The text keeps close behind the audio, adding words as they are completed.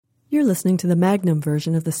You're listening to the Magnum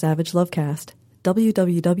version of the Savage Lovecast.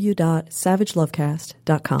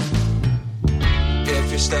 www.savagelovecast.com. If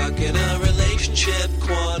you're stuck in a relationship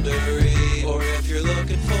quandary, or if you're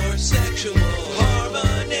looking for sexual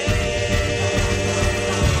harmony,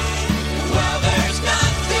 well, there's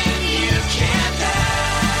nothing you can't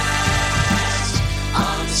ask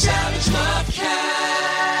on the Savage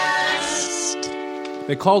Lovecast.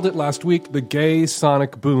 They called it last week the gay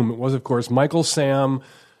sonic boom. It was, of course, Michael Sam,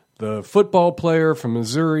 the football player from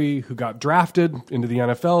Missouri who got drafted into the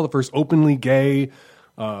NFL, the first openly gay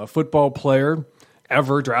football player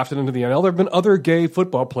ever drafted into the NFL. There have been other gay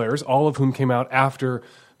football players, all of whom came out after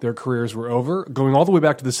their careers were over, going all the way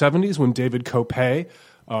back to the 70s when David Kopay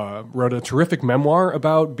wrote a terrific memoir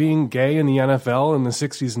about being gay in the NFL in the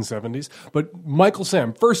 60s and 70s. But Michael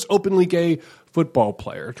Sam, first openly gay football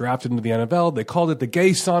player drafted into the NFL. They called it the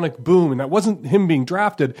gay sonic boom, and that wasn't him being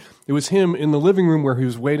drafted. It was him in the living room where he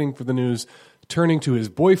was waiting for the news, turning to his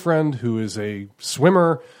boyfriend, who is a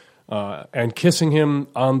swimmer, and kissing him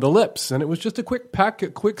on the lips. And it was just a quick peck, a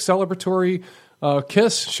quick celebratory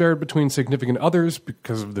kiss shared between significant others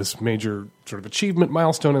because of this major sort of achievement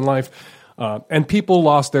milestone in life. And people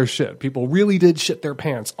lost their shit. People really did shit their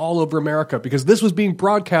pants all over America because this was being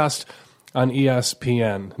broadcast on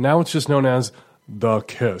ESPN. Now it's just known as The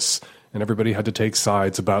Kiss. And everybody had to take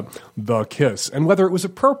sides about The Kiss and whether it was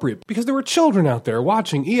appropriate because there were children out there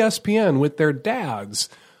watching ESPN with their dads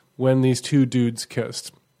when these two dudes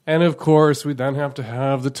kissed. And of course, we then have to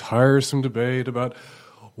have the tiresome debate about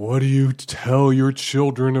what do you tell your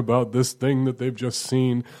children about this thing that they've just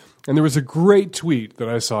seen? And there was a great tweet that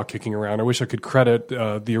I saw kicking around. I wish I could credit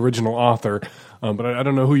the original author, but I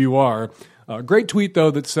don't know who you are. Great tweet,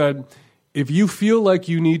 though, that said, if you feel like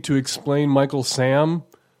you need to explain Michael Sam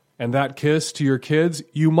and that kiss to your kids,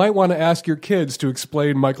 you might want to ask your kids to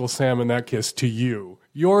explain Michael Sam and that kiss to you.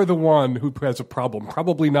 You're the one who has a problem,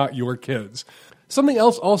 probably not your kids. Something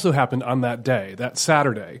else also happened on that day, that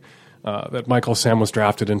Saturday, that Michael Sam was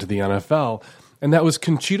drafted into the NFL, and that was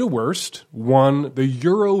Conchita Wurst won the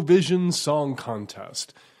Eurovision Song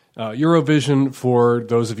Contest. Eurovision, for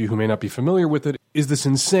those of you who may not be familiar with it, is this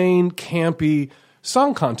insane, campy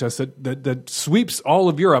song contest that sweeps all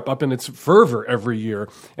of Europe up in its fervor every year.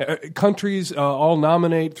 Countries all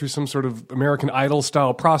nominate through some sort of American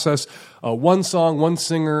Idol-style process one song, one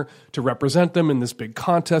singer to represent them in this big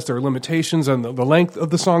contest. There are limitations, and the length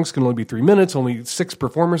of the songs can only be 3 minutes. Only 6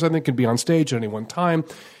 performers, I think, can be on stage at any one time.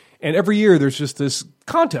 And every year there's just this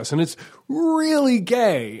contest, and it's really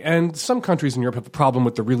gay. And some countries in Europe have a problem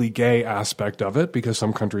with the really gay aspect of it because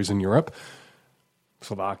some countries in Europe,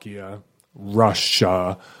 Slovakia,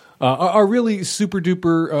 Russia, are really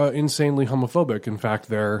super-duper insanely homophobic. In fact,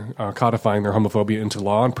 they're codifying their homophobia into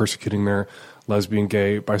law and persecuting their lesbian,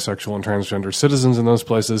 gay, bisexual, and transgender citizens in those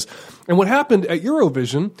places. And what happened at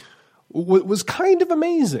Eurovision was kind of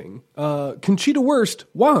amazing. Conchita Wurst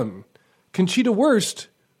won. Conchita Wurst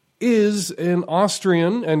is an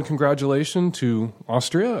Austrian, and congratulations to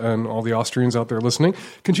Austria and all the Austrians out there listening.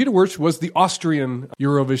 Conchita Wurst was the Austrian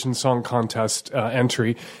Eurovision Song Contest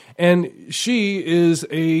entry, and she is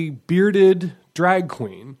a bearded drag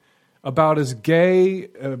queen, about as gay,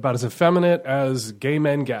 about as effeminate as gay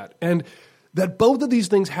men get. And that both of these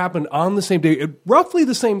things happened on the same day, at roughly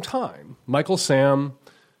the same time. Michael Sam,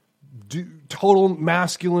 total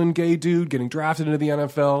masculine gay dude getting drafted into the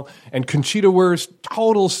NFL, and Conchita Wurst,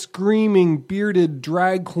 total screaming bearded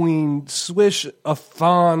drag queen,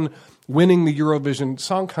 swish-a-thon, winning the Eurovision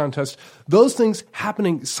Song Contest. Those things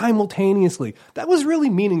happening simultaneously. That was really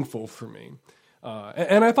meaningful for me.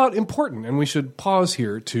 And I thought important, and we should pause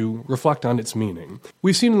here to reflect on its meaning.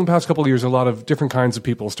 We've seen in the past couple of years a lot of different kinds of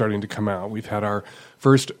people starting to come out. We've had our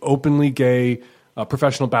first openly gay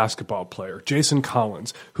professional basketball player, Jason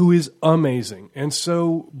Collins, who is amazing and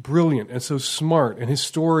so brilliant and so smart, and his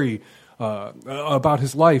story about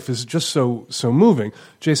his life is just so moving.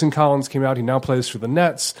 Jason Collins came out. He now plays for the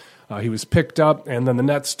Nets. He was picked up, and then the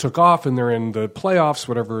Nets took off, and they're in the playoffs,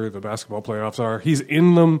 whatever the basketball playoffs are. He's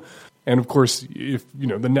in them. And of course, if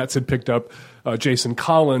the Nets had picked up Jason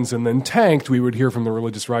Collins and then tanked, we would hear from the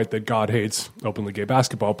religious right that God hates openly gay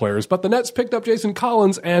basketball players. But the Nets picked up Jason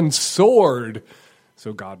Collins and soared.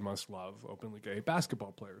 So God must love openly gay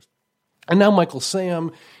basketball players. And now Michael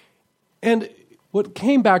Sam. And what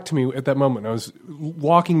came back to me at that moment, I was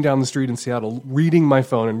walking down the street in Seattle, reading my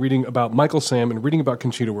phone and reading about Michael Sam and reading about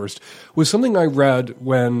Conchita Wurst, was something I read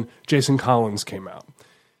when Jason Collins came out.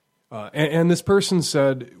 And this person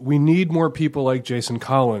said, we need more people like Jason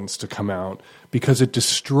Collins to come out because it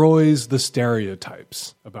destroys the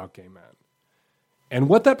stereotypes about gay men. And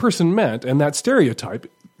what that person meant, and that stereotype,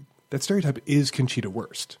 that stereotype is Conchita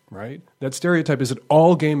Wurst, right? That stereotype is that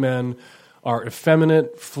all gay men are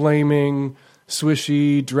effeminate, flaming,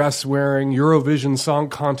 swishy, dress-wearing, Eurovision Song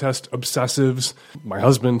Contest obsessives. My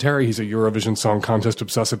husband, Terry, he's a Eurovision Song Contest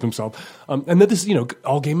obsessive himself. And that this,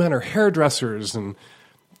 all gay men are hairdressers and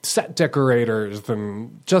set decorators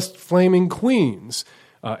and just flaming queens.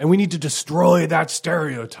 And we need to destroy that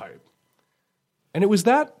stereotype. And it was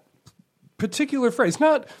that particular phrase,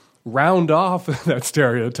 not round off that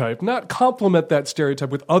stereotype, not complement that stereotype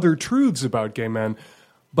with other truths about gay men,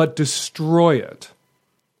 but destroy it.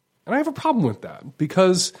 And I have a problem with that,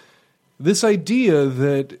 because this idea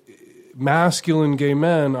that masculine gay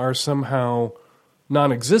men are somehow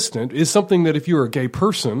non-existent is something that if you're a gay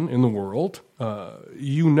person in the world,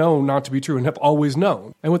 you know not to be true and have always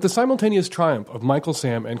known. And what the simultaneous triumph of Michael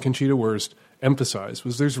Sam and Conchita Wurst emphasized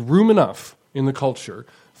was there's room enough in the culture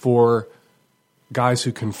for guys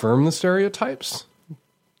who confirm the stereotypes,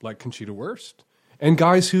 like Conchita Wurst, and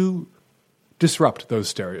guys who disrupt those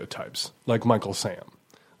stereotypes, like Michael Sam.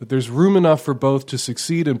 That there's room enough for both to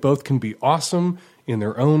succeed, and both can be awesome in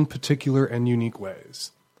their own particular and unique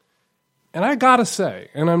ways. And I gotta say,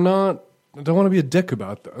 and I don't want to be a dick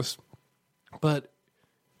about this, but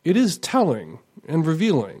it is telling and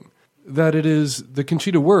revealing that it is the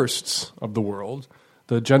Conchita Wursts of the world,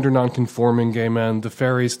 the gender nonconforming gay men, the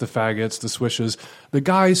fairies, the faggots, the swishes, the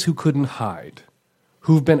guys who couldn't hide,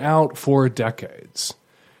 who've been out for decades.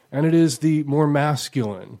 And it is the more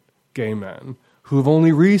masculine gay men who have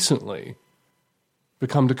only recently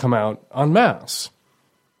come out en masse.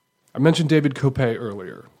 I mentioned David Copé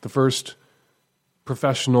earlier, the first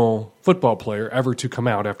professional football player ever to come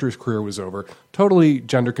out after his career was over. Totally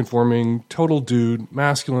gender conforming, total dude,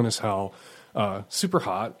 masculine as hell, super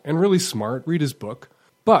hot, and really smart. Read his book.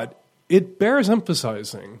 But it bears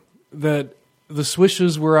emphasizing that the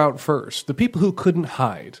swishes were out first. The people who couldn't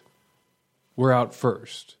hide were out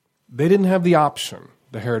first. They didn't have the option,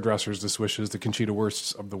 the hairdressers, the swishes, the Conchita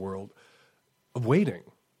Wursts of the world, of waiting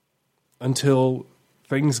until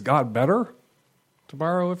things got better, to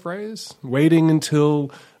borrow a phrase, waiting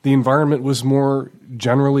until the environment was more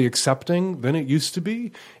generally accepting than it used to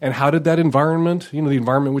be. And how did that environment, the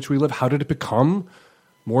environment in which we live, how did it become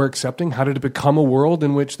more accepting? How did it become a world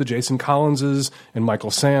in which the Jason Collinses and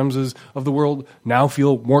Michael Samses of the world now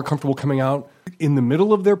feel more comfortable coming out in the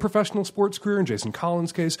middle of their professional sports career, in Jason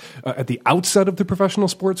Collins' case, at the outset of the professional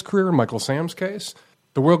sports career, in Michael Sam's case?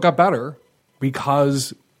 The world got better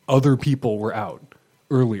because other people were out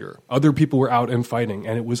earlier. Other people were out and fighting,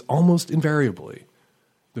 and it was almost invariably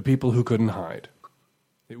the people who couldn't hide.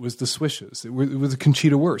 It was the swishes. It was the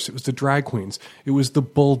Conchita Wurst. It was the drag queens. It was the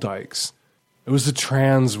bull dykes. It was the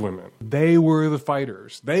trans women. They were the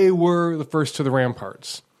fighters. They were the first to the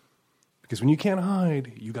ramparts. Because when you can't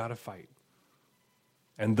hide, you got to fight.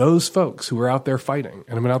 And those folks who were out there fighting,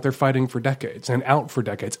 and have been out there fighting for decades, and out for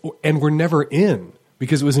decades, and were never in,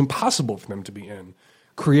 because it was impossible for them to be in,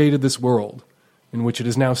 created this world in which it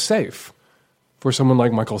is now safe for someone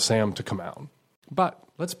like Michael Sam to come out. But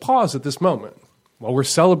let's pause at this moment, while we're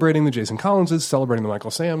celebrating the Jason Collinses, celebrating the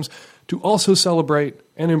Michael Sams, to also celebrate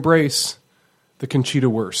and embrace the Conchita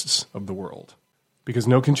Wursts of the world. Because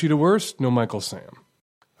no Conchita Wurst, no Michael Sam.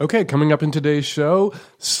 Okay, coming up in today's show,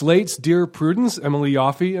 Slate's Dear Prudence, Emily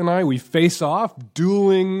Yoffe and I, we face off,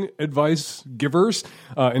 dueling advice givers,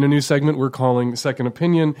 in a new segment we're calling Second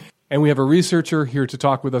Opinion. And we have a researcher here to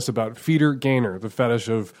talk with us about feeder gainer, the fetish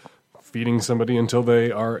of feeding somebody until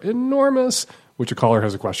they are enormous, which a caller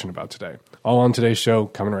has a question about today. All on today's show,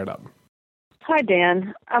 coming right up. Hi,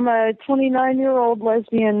 Dan. I'm a 29-year-old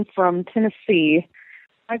lesbian from Tennessee.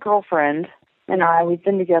 My girlfriend and I, we've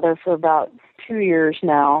been together for about 2 years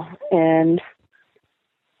now, and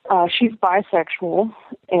she's bisexual,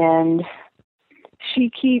 and she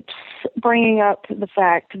keeps bringing up the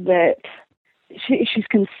fact that she's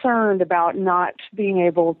concerned about not being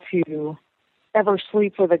able to ever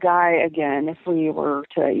sleep with a guy again if we were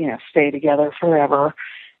to, stay together forever.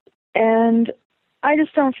 And I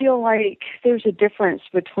just don't feel like there's a difference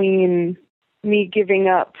between me giving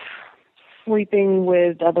up sleeping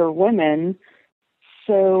with other women.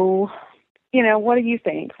 So, what do you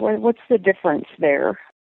think? What's the difference there?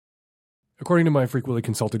 According to my frequently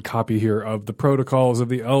consulted copy here of The Protocols of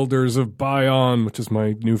the Elders of Bion, which is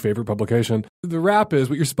my new favorite publication, the rap is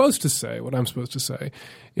what you're supposed to say, what I'm supposed to say,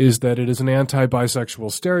 is that it is an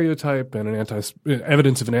anti-bisexual stereotype and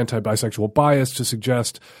evidence of an anti-bisexual bias to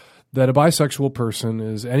suggest that a bisexual person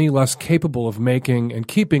is any less capable of making and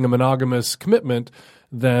keeping a monogamous commitment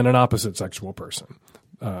than an opposite sexual person,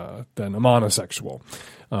 than a monosexual.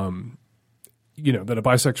 That a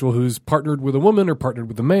bisexual who's partnered with a woman or partnered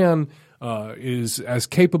with a man is as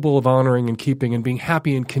capable of honoring and keeping and being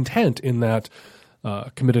happy and content in that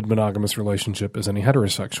committed monogamous relationship as any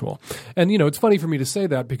heterosexual. And, it's funny for me to say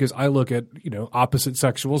that because I look at, opposite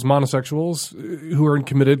sexuals, monosexuals who are in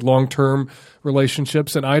committed long-term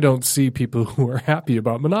relationships, and I don't see people who are happy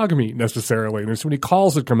about monogamy necessarily. And there's so many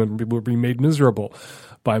calls that come in from people who are being made miserable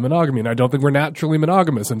by monogamy. And I don't think we're naturally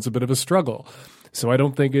monogamous, and it's a bit of a struggle. So I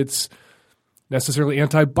don't think it's necessarily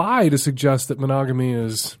anti-bi to suggest that monogamy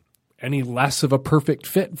is any less of a perfect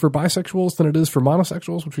fit for bisexuals than it is for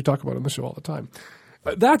monosexuals, which we talk about on the show all the time.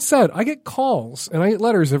 That said, I get calls and I get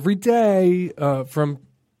letters every day from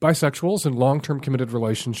bisexuals in long-term committed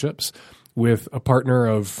relationships with a partner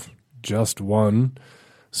of just one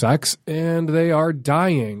sex, and they are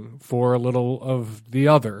dying for a little of the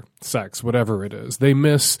other sex, whatever it is. They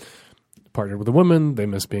miss partnered with a woman, they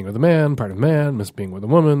miss being with a man, part of a man, miss being with a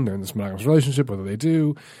woman, they're in this monogamous relationship, whether they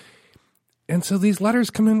do. And so these letters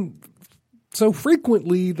come in so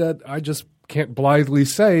frequently that I just can't blithely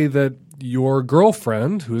say that your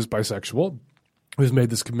girlfriend, who is bisexual, who's made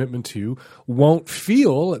this commitment to you, won't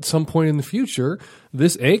feel at some point in the future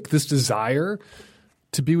this ache, this desire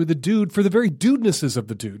to be with a dude for the very dudenesses of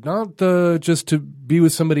the dude, not just to be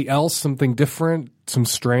with somebody else, something different, some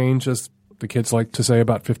strange, as the kids like to say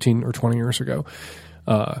about 15 or 20 years ago.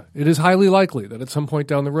 It is highly likely that at some point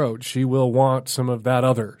down the road, she will want some of that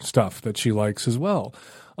other stuff that she likes as well.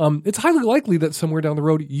 It's highly likely that somewhere down the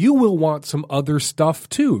road, you will want some other stuff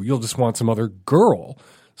too. You'll just want some other girl,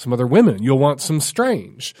 some other women. You'll want some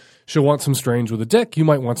strange. She'll want some strange with a dick. You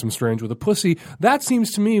might want some strange with a pussy. That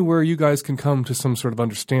seems to me where you guys can come to some sort of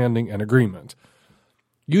understanding and agreement.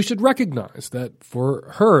 You should recognize that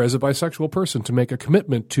for her as a bisexual person to make a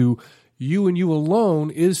commitment to you and you alone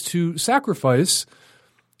is to sacrifice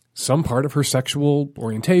some part of her sexual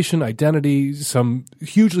orientation, identity, some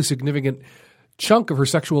hugely significant chunk of her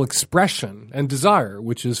sexual expression and desire,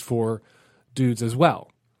 which is for dudes as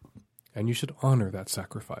well. And you should honor that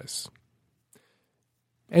sacrifice.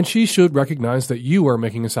 And she should recognize that you are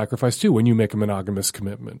making a sacrifice too when you make a monogamous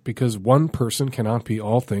commitment, because one person cannot be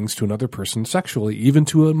all things to another person sexually, even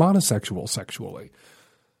to a monosexual sexually.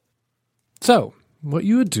 So what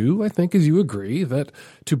you would do, I think, is you agree that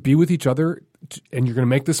to be with each other, and you're going to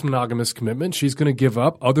make this monogamous commitment, she's going to give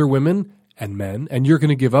up other women and men, and you're going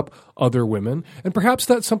to give up other women. And perhaps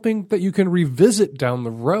that's something that you can revisit down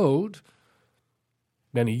the road,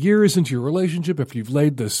 many years into your relationship, after you've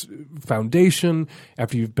laid this foundation,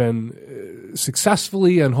 after you've been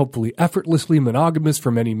successfully and hopefully effortlessly monogamous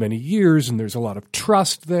for many, many years, and there's a lot of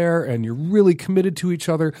trust there, and you're really committed to each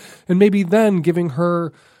other, and maybe then giving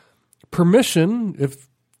her permission, if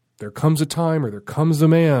there comes a time or there comes a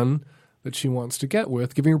man that she wants to get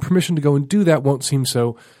with, giving her permission to go and do that won't seem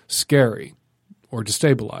so scary or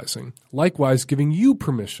destabilizing. Likewise, giving you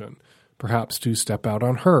permission perhaps to step out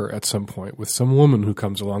on her at some point with some woman who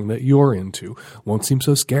comes along that you're into won't seem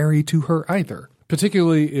so scary to her either,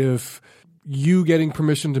 particularly if you getting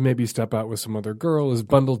permission to maybe step out with some other girl is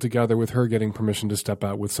bundled together with her getting permission to step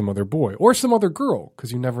out with some other boy or some other girl,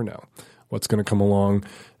 because you never know what's going to come along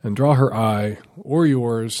and draw her eye or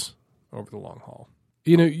yours over the long haul.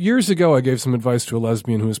 Years ago, I gave some advice to a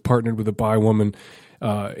lesbian who was partnered with a bi woman,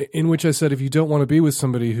 in which I said, if you don't want to be with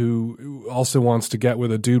somebody who also wants to get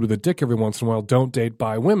with a dude with a dick every once in a while, don't date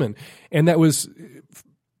bi women. And that was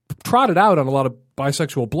trotted out on a lot of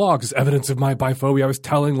bisexual blogs as evidence of my biphobia. I was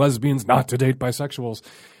telling lesbians not to date bisexuals,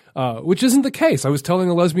 which isn't the case. I was telling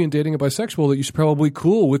a lesbian dating a bisexual that you should probably be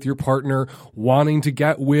cool with your partner wanting to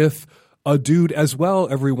get with a dude as well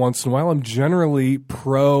every once in a while. I'm generally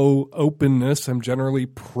pro-openness. I'm generally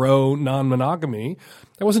pro-non-monogamy.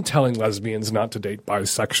 I wasn't telling lesbians not to date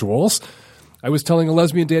bisexuals. I was telling a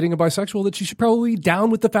lesbian dating a bisexual that she should probably be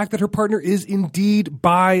down with the fact that her partner is indeed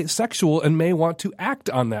bisexual and may want to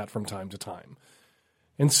act on that from time to time.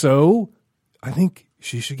 And so I think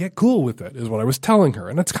she should get cool with it, is what I was telling her.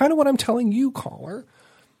 And that's kind of what I'm telling you, caller.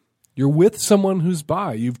 You're with someone who's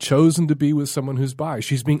bi. You've chosen to be with someone who's bi.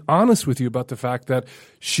 She's being honest with you about the fact that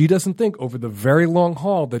she doesn't think over the very long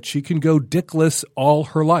haul that she can go dickless all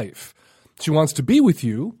her life. She wants to be with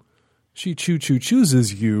you. She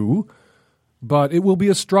chooses you, but it will be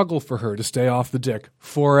a struggle for her to stay off the dick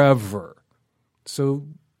forever. So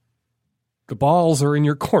the balls are in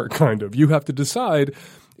your court, kind of. You have to decide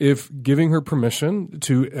if giving her permission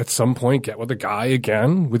to at some point get with a guy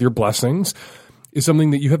again with your blessings is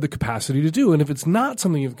something that you have the capacity to do. And if it's not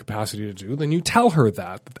something you have the capacity to do, then you tell her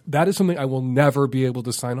that. That is something I will never be able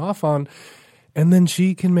to sign off on. And then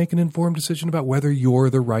she can make an informed decision about whether you're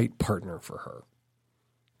the right partner for her.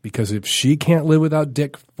 Because if she can't live without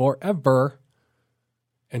dick forever,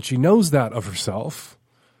 and she knows that of herself,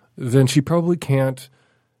 then she probably can't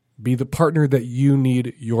be the partner that you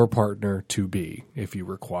need your partner to be if you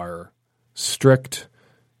require strict,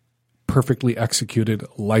 perfectly executed,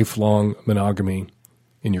 lifelong monogamy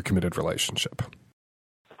in your committed relationship.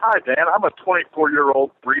 Hi, Dan. I'm a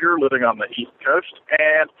 24-year-old breeder living on the East Coast,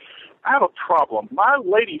 and I have a problem. My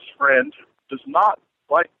lady friend does not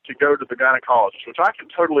like to go to the gynecologist, which I can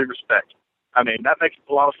totally respect. I mean, that makes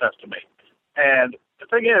a lot of sense to me. And the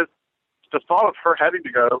thing is, the thought of her having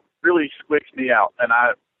to go really squicks me out, and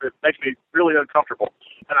it makes me really uncomfortable.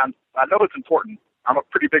 And I know it's important. I'm a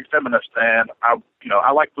pretty big feminist, and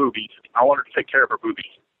I like boobies. I want her to take care of her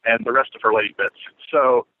boobies and the rest of her lady bits.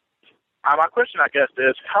 So my question, I guess,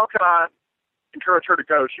 is how can I encourage her to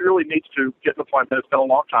go? She really needs to get an appointment. It's been a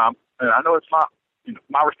long time, and I know it's not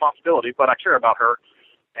my responsibility, but I care about her.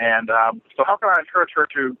 And so how can I encourage her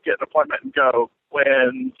to get an appointment and go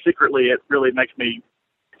when secretly it really makes me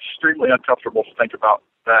extremely uncomfortable to think about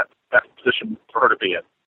that position for her to be in?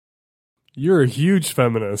 You're a huge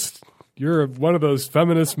feminist. You're one of those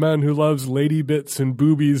feminist men who loves lady bits and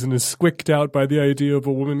boobies and is squicked out by the idea of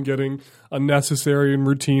a woman getting a necessary and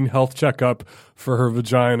routine health checkup for her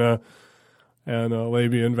vagina and a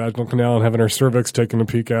labia and vaginal canal and having her cervix taken a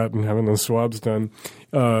peek at and having those swabs done.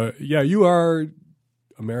 Yeah, you are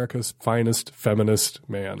America's finest feminist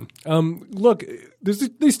man. Look, there's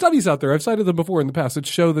these studies out there, I've cited them before in the past, that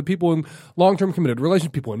show that people in long-term committed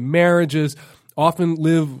relationships, people in marriages, often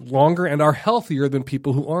live longer and are healthier than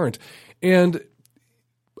people who aren't. And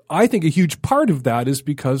I think a huge part of that is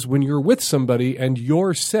because when you're with somebody and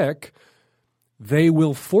you're sick, they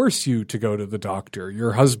will force you to go to the doctor.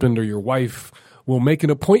 Your husband or your wife will make an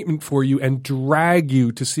appointment for you and drag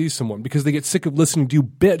you to see someone because they get sick of listening to you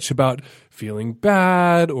bitch about feeling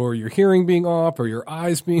bad or your hearing being off or your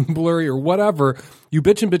eyes being blurry or whatever. You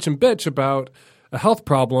bitch and bitch and bitch about a health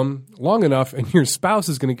problem long enough and your spouse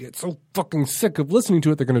is going to get so fucking sick of listening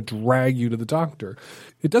to it, they're going to drag you to the doctor.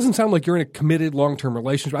 It doesn't sound like you're in a committed long-term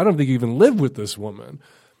relationship. I don't think you even live with this woman.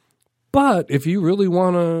 But if you really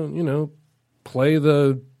want to, play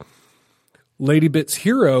the Lady Bits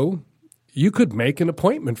hero, you could make an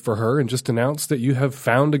appointment for her and just announce that you have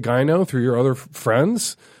found a gyno through your other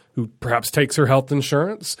friends who perhaps takes her health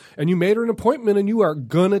insurance, and you made her an appointment and you are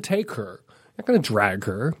going to take her. Not going to drag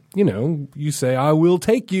her. You say, I will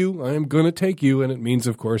take you. I am going to take you. And it means,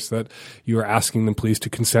 of course, that you are asking them please to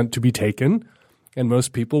consent to be taken. And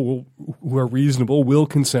most people who are reasonable will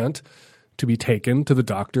consent to be taken to the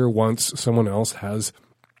doctor once someone else has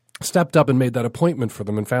stepped up and made that appointment for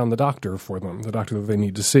them and found the doctor for them, the doctor that they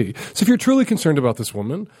need to see. So if you're truly concerned about this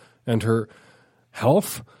woman and her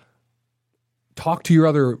health, talk to your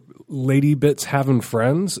other Lady Bits having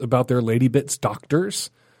friends about their Lady Bits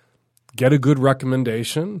doctors. Get a good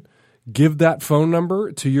recommendation. Give that phone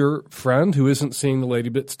number to your friend who isn't seeing the Lady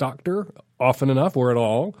Bits doctor often enough or at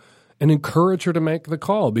all, and encourage her to make the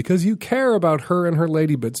call because you care about her and her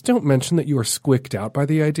Lady Bits. Don't mention that you are squicked out by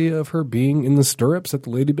the idea of her being in the stirrups at the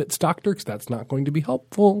Lady Bits doctor because that's not going to be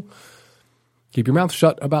helpful. Keep your mouth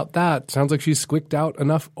shut about that. Sounds like she's squicked out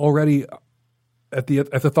enough already at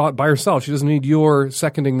the thought by herself. She doesn't need your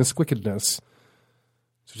seconding the squickedness.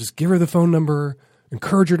 So just give her the phone number.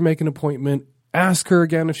 Encourage her to make an appointment. Ask her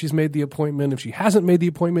again if she's made the appointment. If she hasn't made the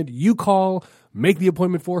appointment, you call, make the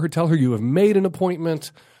appointment for her, tell her you have made an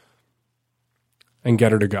appointment, and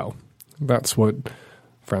get her to go. That's what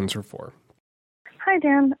friends are for. Hi,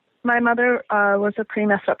 Dan. My mother was a pretty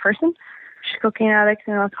messed up person. She's a cocaine addict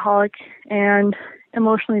and an alcoholic and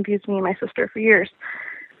emotionally abused me and my sister for years.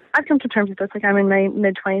 I've come to terms with this. I'm in my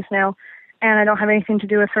mid-20s now, and I don't have anything to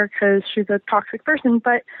do with her because she's a toxic person,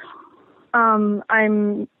 but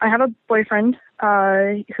I have a boyfriend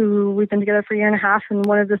who we've been together for a year and a half, and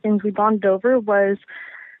one of the things we bonded over was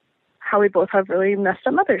how we both have really messed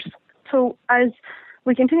up mothers. So as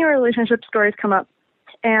we continue our relationship, stories come up,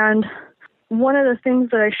 and one of the things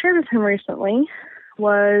that I shared with him recently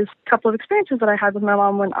was a couple of experiences that I had with my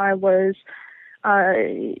mom when I was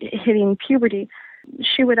hitting puberty.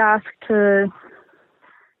 She would ask to,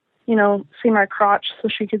 see my crotch so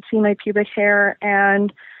she could see my pubic hair,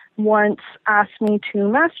 and once asked me to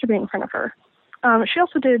masturbate in front of her. She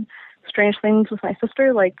also did strange things with my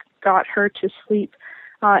sister, like got her to sleep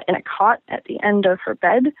in a cot at the end of her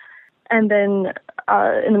bed. And then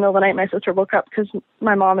in the middle of the night, my sister woke up because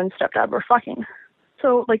my mom and stepdad were fucking.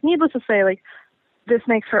 So, needless to say, this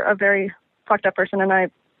makes her a very fucked up person, and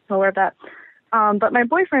I'm aware of that. But my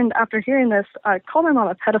boyfriend, after hearing this, called my mom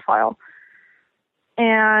a pedophile.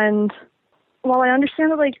 And while I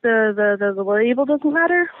understand that the label doesn't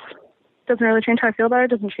matter, doesn't really change how I feel about it,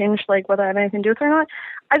 doesn't change whether I have anything to do with her or not,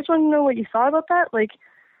 I just want to know what you thought about that.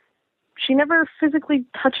 She never physically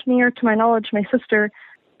touched me or, to my knowledge, my sister,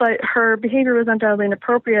 but her behavior was undoubtedly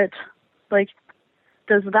inappropriate. Like,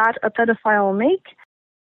 does that a pedophile make?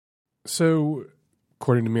 So,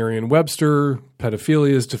 according to Merriam-Webster,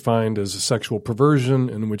 pedophilia is defined as a sexual perversion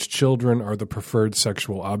in which children are the preferred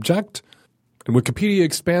sexual object. And Wikipedia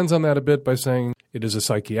expands on that a bit by saying it is a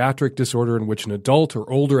psychiatric disorder in which an adult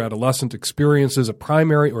or older adolescent experiences a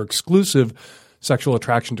primary or exclusive sexual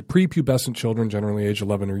attraction to prepubescent children, generally age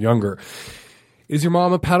 11 or younger. Is your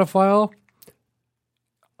mom a pedophile?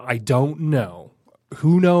 I don't know.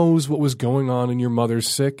 Who knows what was going on in your mother's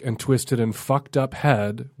sick and twisted and fucked up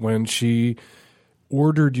head when she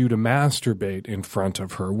ordered you to masturbate in front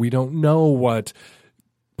of her. We don't know what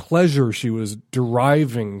pleasure she was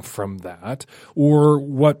deriving from that, or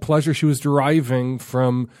what pleasure she was deriving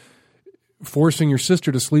from forcing your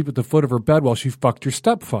sister to sleep at the foot of her bed while she fucked your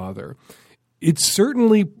stepfather. It's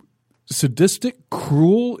certainly sadistic,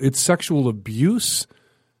 cruel. It's sexual abuse.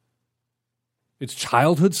 It's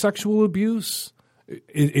childhood sexual abuse.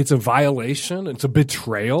 It's a violation. It's a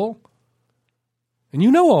betrayal. And you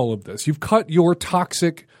know all of this. You've cut your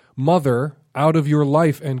toxic mother out of your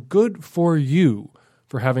life, and good for you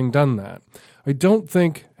for having done that. I don't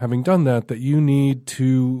think, having done that, that you need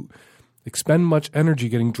to expend much energy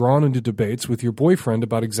getting drawn into debates with your boyfriend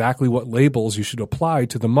about exactly what labels you should apply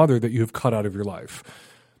to the mother that you have cut out of your life.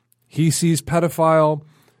 He sees pedophile.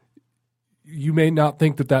 You may not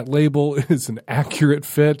think that that label is an accurate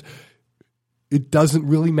fit. It doesn't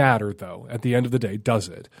really matter, though, at the end of the day, does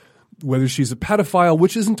it? Whether she's a pedophile,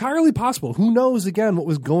 which is entirely possible. Who knows, again, what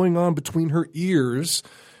was going on between her ears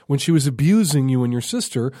when she was abusing you and your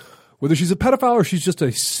sister, whether she's a pedophile or she's just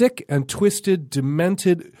a sick and twisted,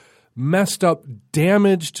 demented, messed up,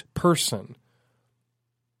 damaged person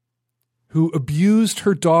who abused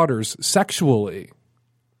her daughters sexually.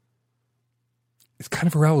 It's kind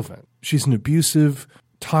of irrelevant. She's an abusive,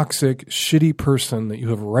 toxic, shitty person that you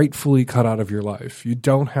have rightfully cut out of your life. You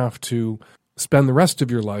don't have to spend the rest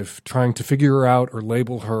of your life trying to figure her out or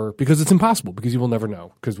label her, because it's impossible, because you will never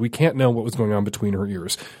know, because we can't know what was going on between her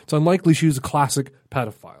ears. It's unlikely she was a classic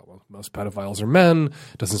pedophile. Well, most pedophiles are men.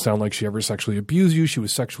 It doesn't sound like she ever sexually abused you. She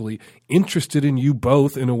was sexually interested in you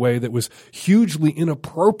both in a way that was hugely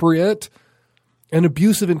inappropriate and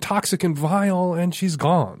abusive and toxic and vile, and she's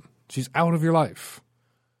gone. She's out of your life.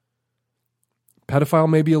 Pedophile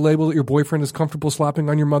may be a label that your boyfriend is comfortable slapping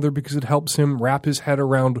on your mother because it helps him wrap his head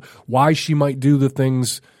around why she might do the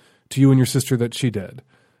things to you and your sister that she did.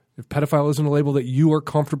 If pedophile isn't a label that you are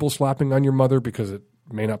comfortable slapping on your mother because it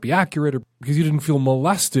may not be accurate or because you didn't feel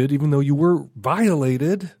molested even though you were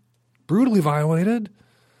violated, brutally violated,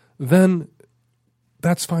 then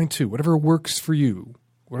that's fine too. Whatever works for you,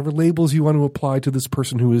 whatever labels you want to apply to this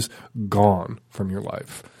person who is gone from your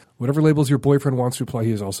life. Whatever labels your boyfriend wants to apply,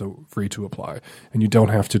 he is also free to apply, and you don't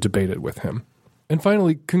have to debate it with him. And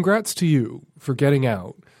finally, congrats to you for getting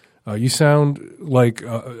out. You sound like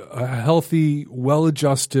a healthy,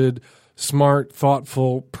 well-adjusted, smart,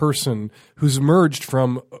 thoughtful person who's emerged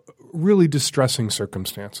from really distressing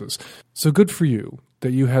circumstances. So good for you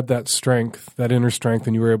that you had that strength, that inner strength,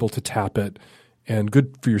 and you were able to tap it. And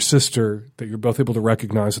good for your sister that you're both able to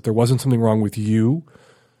recognize that there wasn't something wrong with you,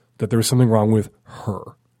 that there was something wrong with her.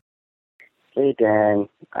 Hey, Dan.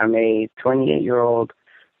 I'm a 28-year-old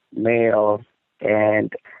male,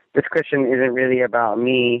 and this question isn't really about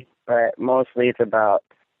me, but mostly it's about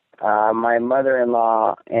my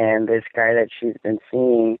mother-in-law and this guy that she's been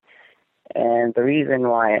seeing. And the reason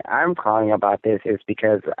why I'm calling about this is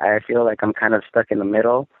because I feel like I'm kind of stuck in the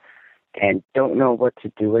middle and don't know what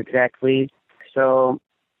to do exactly. So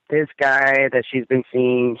this guy that she's been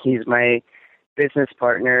seeing, he's my business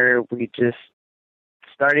partner. We just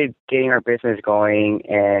started getting our business going,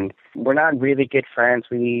 and we're not really good friends.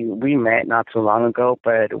 We met not too long ago,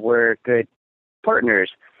 but we're good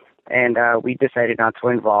partners. And we decided not to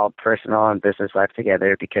involve personal and business life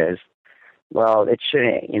together because, well, it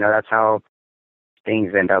shouldn't. You know, that's how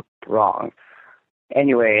things end up wrong.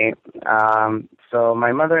 Anyway, so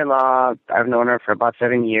my mother-in-law, I've known her for about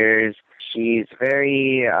 7 years. She's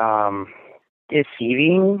very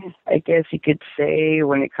deceiving, I guess you could say,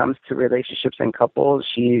 when it comes to relationships and couples.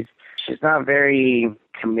 She's not very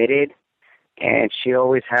committed, and she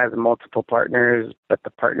always has multiple partners, but the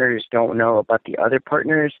partners don't know about the other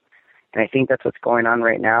partners. And I think that's what's going on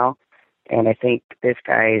right now. And I think this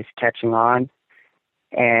guy is catching on.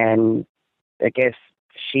 And I guess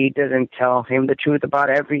she doesn't tell him the truth about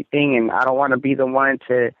everything, and I don't want to be the one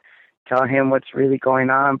to tell him what's really going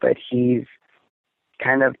on, but he's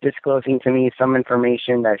kind of disclosing to me some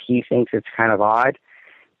information that he thinks it's kind of odd.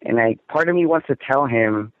 And part of me wants to tell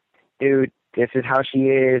him, dude, this is how she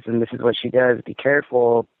is and this is what she does. Be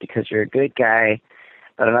careful because you're a good guy.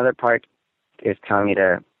 But another part is telling me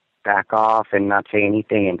to back off and not say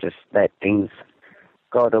anything and just let things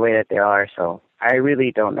go the way that they are. So I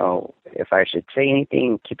really don't know if I should say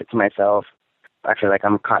anything, keep it to myself. I feel like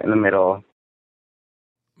I'm caught in the middle.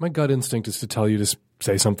 My gut instinct is to tell you to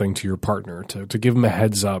say something to your partner, to give him a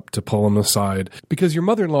heads up, to pull him aside, because your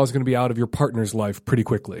mother-in-law is going to be out of your partner's life pretty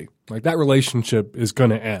quickly. Like, that relationship is going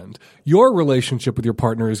to end. Your relationship with your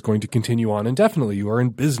partner is going to continue on indefinitely. You are in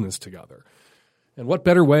business together. And what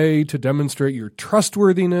better way to demonstrate your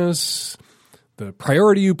trustworthiness, the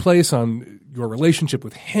priority you place on your relationship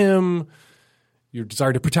with him, your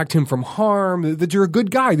desire to protect him from harm, that you're a good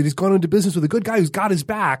guy, that he's gone into business with a good guy who's got his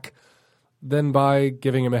back, than by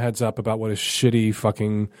giving him a heads up about what a shitty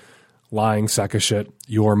fucking lying sack of shit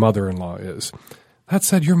your mother-in-law is. That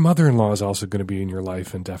said, your mother-in-law is also going to be in your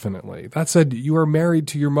life indefinitely. That said, you are married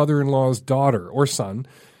to your mother-in-law's daughter or son,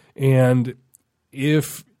 and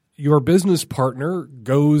if your business partner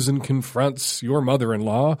goes and confronts your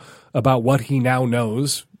mother-in-law about what he now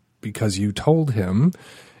knows because you told him,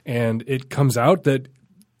 and it comes out that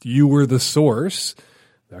you were the source,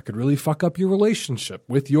 that could really fuck up your relationship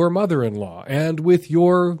with your mother-in-law and with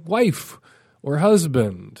your wife or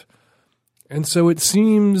husband. And so it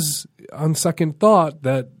seems, on second thought,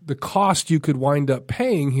 that the cost you could wind up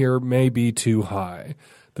paying here may be too high.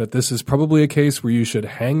 That this is probably a case where you should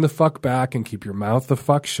hang the fuck back and keep your mouth the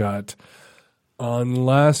fuck shut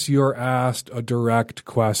unless you're asked a direct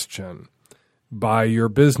question by your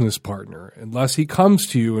business partner. Unless he comes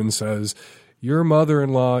to you and says, your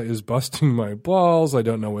mother-in-law is busting my balls. I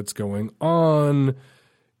don't know what's going on.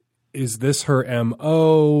 Is this her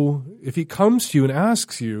MO? If he comes to you and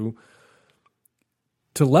asks you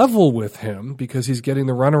to level with him because he's getting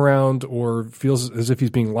the runaround or feels as if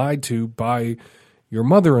he's being lied to by your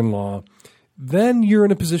mother-in-law, then you're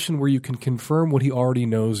in a position where you can confirm what he already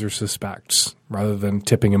knows or suspects rather than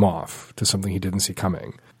tipping him off to something he didn't see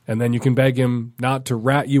coming. And then you can beg him not to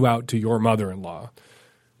rat you out to your mother-in-law,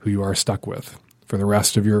 who you are stuck with for the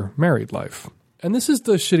rest of your married life. And this is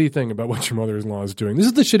the shitty thing about what your mother-in-law is doing. This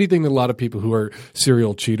is the shitty thing that a lot of people who are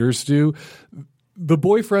serial cheaters do. The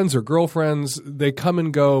boyfriends or girlfriends, they come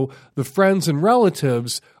and go. The friends and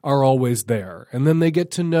relatives are always there. And then they get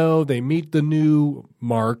to know, they meet the new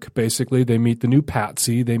Mark, basically. They meet the new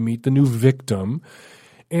Patsy. They meet the new victim.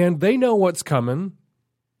 And they know what's coming.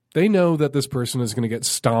 They know that this person is going to get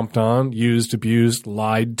stomped on, used, abused,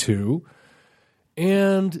 lied to.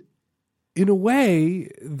 And in a way,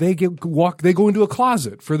 they go into a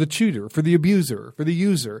closet for the cheater, for the abuser, for the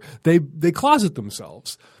user. They closet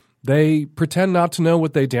themselves. They pretend not to know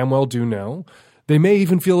what they damn well do know. They may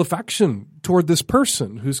even feel affection toward this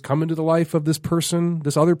person who's come into the life of this person,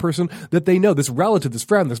 this other person that they know, this relative, this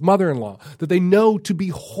friend, this mother-in-law, that they know to be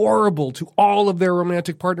horrible to all of their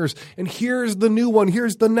romantic partners. And here's the new one.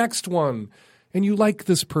 Here's the next one. And you like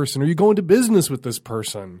this person or you go into business with this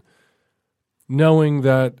person, knowing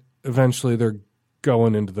that eventually they're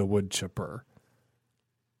going into the wood chipper.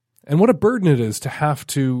 And what a burden it is to have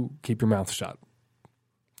to keep your mouth shut.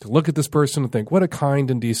 To look at this person and think, what a kind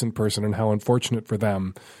and decent person, and how unfortunate for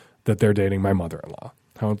them that they're dating my mother-in-law.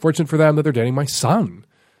 How unfortunate for them that they're dating my son.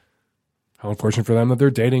 How unfortunate for them that they're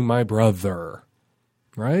dating my brother.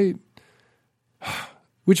 Right?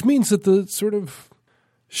 Which means that the sort of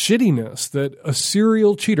shittiness that a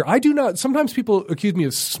serial cheater, sometimes people accuse me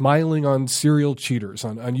of smiling on serial cheaters,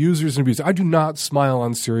 on users and abusers. I do not smile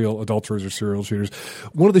on serial adulterers or serial cheaters.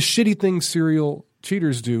 One of the shitty things serial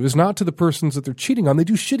cheaters do is not to the persons that they're cheating on. They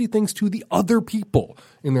do shitty things to the other people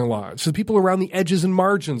in their lives, to the people around the edges and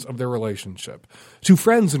margins of their relationship, to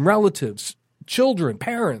friends and relatives, children,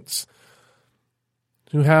 parents,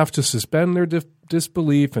 who have to suspend their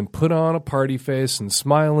disbelief and put on a party face and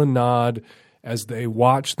smile and nod as they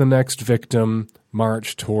watch the next victim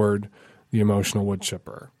march toward the emotional wood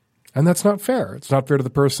chipper. And that's not fair. It's not fair to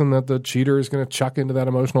the person that the cheater is going to chuck into that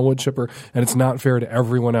emotional wood chipper, and it's not fair to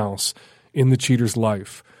everyone else in the cheater's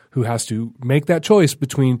life who has to make that choice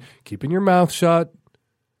between keeping your mouth shut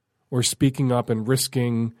or speaking up and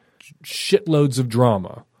risking shitloads of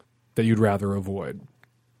drama that you'd rather avoid.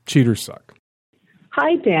 Cheaters suck.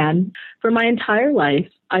 Hi, Dan. For my entire life,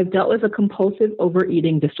 I've dealt with a compulsive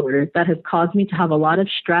overeating disorder that has caused me to have a lot of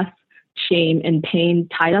stress, shame, and pain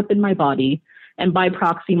tied up in my body, and by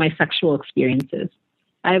proxy, my sexual experiences.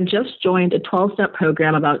 I have just joined a 12-step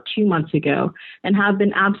program about 2 months ago and have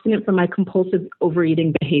been abstinent from my compulsive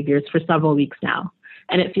overeating behaviors for several weeks now,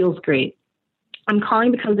 and it feels great. I'm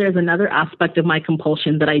calling because there's another aspect of my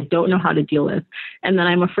compulsion that I don't know how to deal with, and that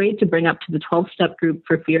I'm afraid to bring up to the 12-step group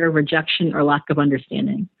for fear of rejection or lack of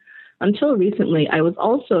understanding. Until recently, I was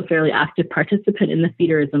also a fairly active participant in the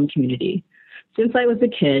feederism community. Since I was a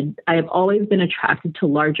kid, I have always been attracted to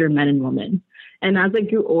larger men and women. And as I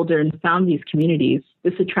grew older and found these communities,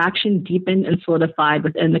 this attraction deepened and solidified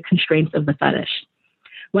within the constraints of the fetish.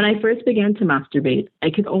 When I first began to masturbate, I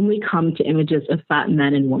could only come to images of fat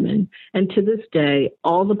men and women. And to this day,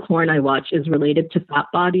 all the porn I watch is related to fat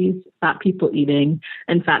bodies, fat people eating,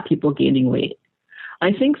 and fat people gaining weight.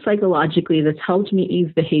 I think psychologically this helped me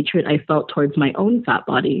ease the hatred I felt towards my own fat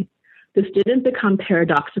body. This didn't become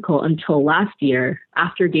paradoxical until last year,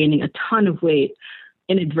 after gaining a ton of weight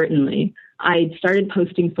inadvertently. I started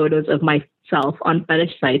posting photos of myself on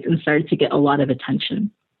fetish sites and started to get a lot of attention.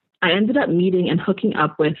 I ended up meeting and hooking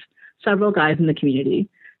up with several guys in the community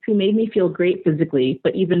who made me feel great physically,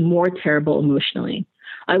 but even more terrible emotionally.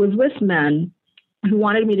 I was with men who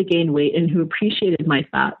wanted me to gain weight and who appreciated my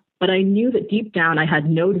fat, but I knew that deep down I had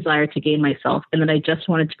no desire to gain myself and that I just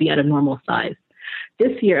wanted to be at a normal size.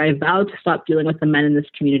 This year, I vowed to stop dealing with the men in this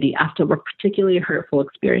community after a particularly hurtful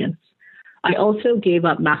experience. I also gave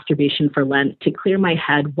up masturbation for Lent to clear my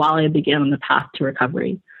head while I began on the path to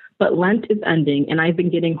recovery. But Lent is ending, and I've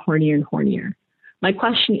been getting hornier and hornier. My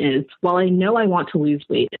question is, while I know I want to lose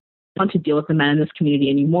weight, I don't want to deal with the men in this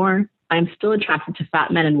community anymore, I'm still attracted to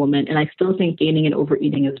fat men and women, and I still think gaining and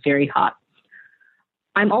overeating is very hot.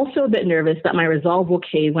 I'm also a bit nervous that my resolve will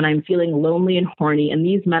cave when I'm feeling lonely and horny, and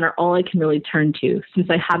these men are all I can really turn to, since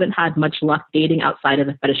I haven't had much luck dating outside of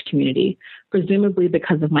the fetish community, presumably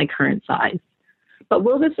because of my current size. But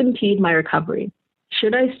will this impede my recovery?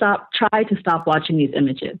 Should I try to stop watching these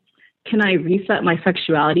images? Can I reset my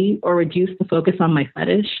sexuality or reduce the focus on my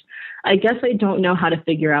fetish? I guess I don't know how to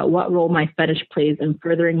figure out what role my fetish plays in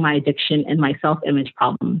furthering my addiction and my self-image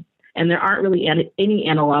problems, and there aren't really any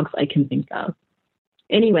analogs I can think of.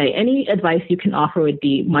 Anyway, any advice you can offer would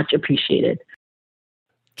be much appreciated.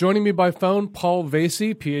 Joining me by phone, Paul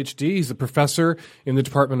Vasey, PhD. He's a professor in the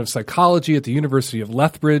Department of Psychology at the University of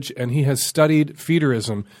Lethbridge, and he has studied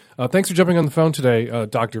feederism. Thanks for jumping on the phone today,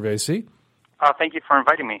 Dr. Vasey. Thank you for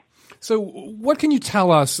inviting me. So what can you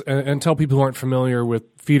tell us and tell people who aren't familiar with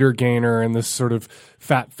feeder gainer and this sort of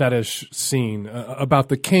fat fetish scene about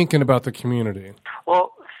the kink and about the community?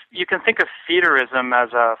 Well, you can think of feederism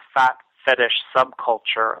as a fat fetish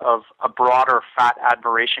subculture of a broader fat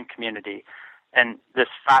admiration community. And this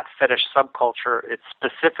fat fetish subculture, it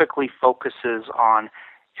specifically focuses on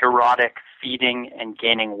erotic feeding and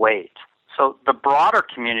gaining weight. So the broader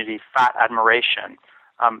community, fat admiration,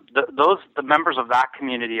 the members of that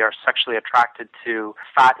community are sexually attracted to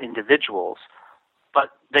fat individuals,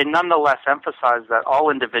 but they nonetheless emphasize that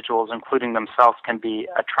all individuals, including themselves, can be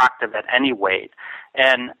attractive at any weight.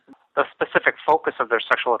 And the specific focus of their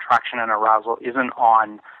sexual attraction and arousal isn't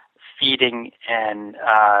on feeding and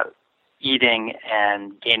eating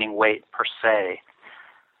and gaining weight per se.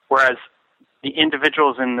 Whereas the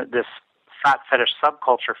individuals in this fat fetish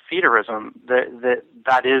subculture, feederism,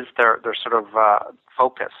 that is their sort of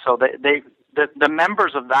focus. So the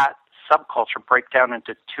members of that subculture break down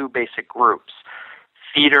into two basic groups,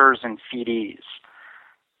 feeders and feedees.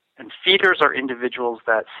 And feeders are individuals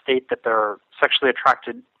that state that they're sexually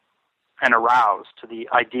attracted and aroused to the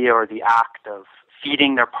idea or the act of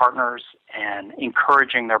feeding their partners and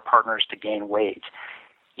encouraging their partners to gain weight,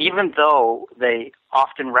 even though they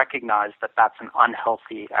often recognize that that's an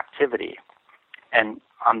unhealthy activity. And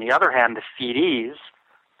on the other hand, the feedees,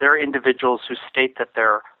 they're individuals who state that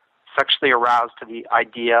they're sexually aroused to the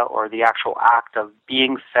idea or the actual act of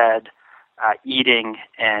being fed, eating,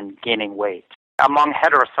 and gaining weight. Among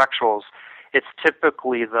heterosexuals, it's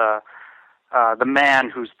typically the man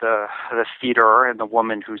who's the feeder and the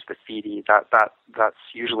woman who's the feedee. That's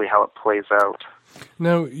usually how it plays out.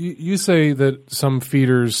 Now, you say that some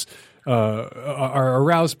feeders are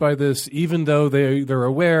aroused by this, even though they're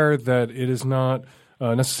aware that it is not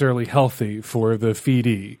necessarily healthy for the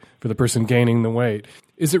feedee, for the person gaining the weight.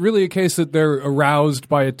 Is it really a case that they're aroused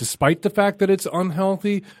by it despite the fact that it's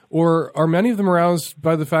unhealthy, or are many of them aroused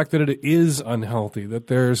by the fact that it is unhealthy, that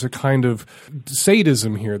there's a kind of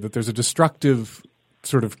sadism here, that there's a destructive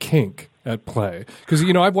sort of kink at play? Because,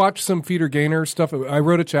 I've watched some feeder gainer stuff. I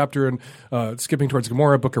wrote a chapter in Skipping Towards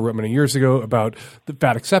Gomorrah, a book I wrote many years ago about the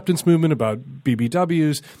fat acceptance movement, about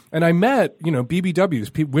BBWs. And I met,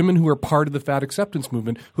 BBWs, women who were part of the fat acceptance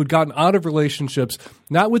movement who'd gotten out of relationships,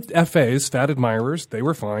 not with FAs, fat admirers, they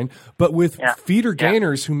were fine, but with feeder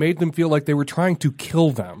gainers who made them feel like they were trying to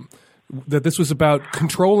kill them, that this was about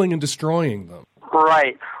controlling and destroying them.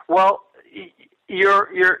 Right. Well,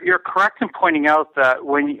 You're correct in pointing out that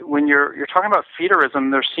when you're talking about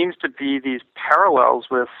feederism, there seems to be these parallels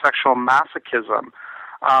with sexual masochism.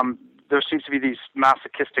 there seems to be these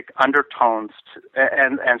masochistic undertones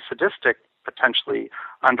and sadistic, potentially,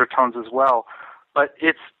 undertones as well. But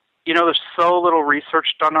it's, there's so little research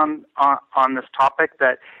done on this topic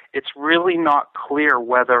that it's really not clear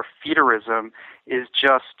whether feederism is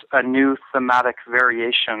just a new thematic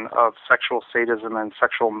variation of sexual sadism and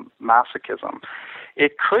sexual masochism.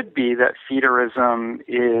 It could be that feederism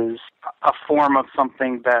is a form of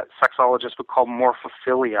something that sexologists would call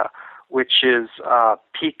morphophilia, which is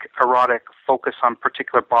peak erotic focus on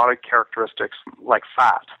particular body characteristics like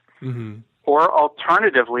fat. Mm-hmm. Or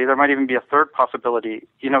alternatively, there might even be a third possibility,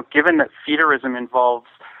 given that feederism involves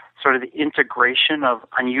sort of the integration of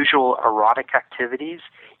unusual erotic activities,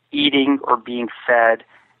 eating or being fed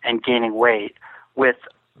and gaining weight, with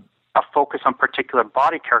a focus on particular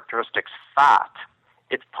body characteristics, fat.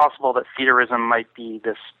 It's possible that feederism might be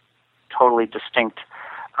this totally distinct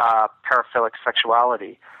paraphilic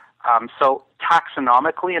sexuality. So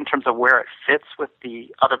taxonomically, in terms of where it fits with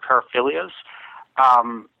the other paraphilias,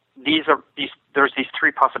 there's these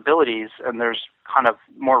three possibilities, and there's kind of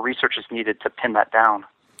more research is needed to pin that down.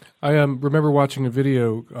 I remember watching a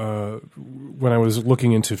video when I was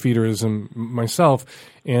looking into feederism myself,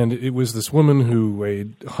 and it was this woman who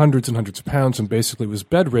weighed hundreds and hundreds of pounds and basically was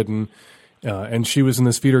bedridden, and she was in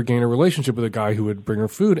this feeder-gainer relationship with a guy who would bring her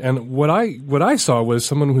food. And what I saw was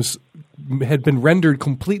someone who had been rendered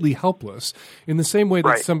completely helpless, in the same way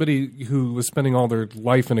that somebody who was spending all their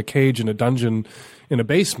life in a cage in a dungeon in a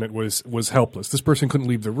basement was helpless. This person couldn't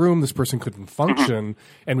leave the room. This person couldn't function,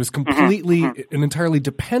 and was completely and entirely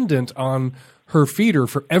dependent on her feeder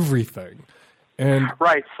for everything. And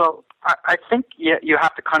right. So I think you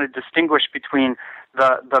have to kind of distinguish between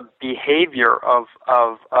the behavior of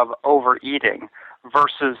overeating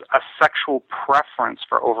versus a sexual preference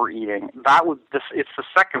for overeating. It's the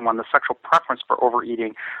second one, the sexual preference for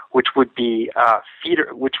overeating, which would be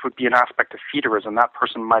which would be an aspect of feederism. That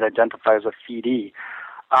person might identify as a feedee.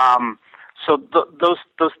 So those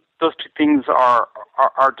two things are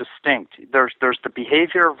distinct. There's the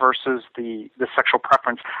behavior versus the sexual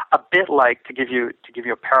preference. A bit like, to give you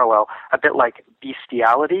a parallel, a bit like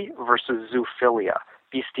bestiality versus zoophilia.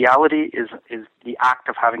 Bestiality is the act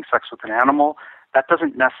of having sex with an animal. That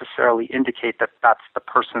doesn't necessarily indicate that that's the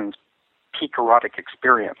person's peak erotic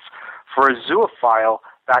experience. For a zoophile,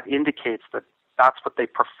 that indicates that that's what they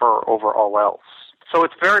prefer over all else. So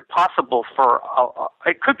it's very possible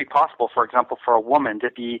it could be possible, for example, for a woman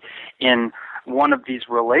to be in one of these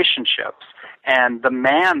relationships, and the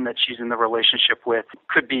man that she's in the relationship with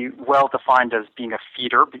could be well defined as being a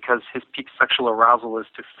feeder, because his peak sexual arousal is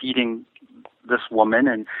to feeding this woman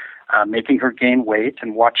and making her gain weight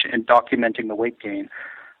and documenting the weight gain.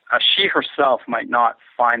 She herself might not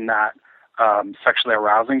find that sexually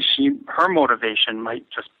arousing. Her motivation might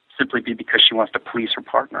just simply be because she wants to please her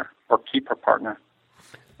partner or keep her partner.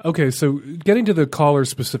 Okay, so getting to the caller's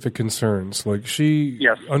specific concerns, like she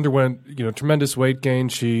underwent, tremendous weight gain.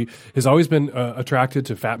 She has always been attracted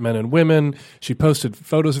to fat men and women. She posted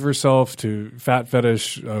photos of herself to fat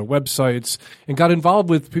fetish websites and got involved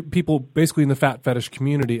with people basically in the fat fetish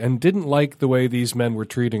community and didn't like the way these men were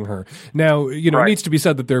treating her. Now, it needs to be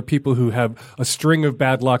said that there are people who have a string of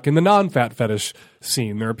bad luck in the non-fat fetish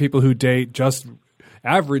scene. There are people who date just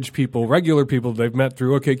average people, regular people they've met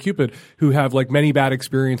through OkCupid, who have like many bad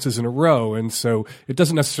experiences in a row. And so it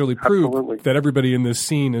doesn't necessarily prove that everybody in this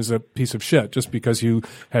scene is a piece of shit. Just because you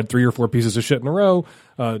had 3 or 4 pieces of shit in a row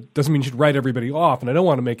doesn't mean you should write everybody off. And I don't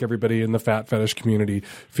want to make everybody in the fat fetish community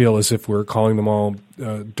feel as if we're calling them all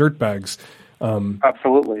dirtbags.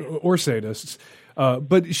 Absolutely. Or sadists.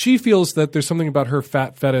 But she feels that there's something about her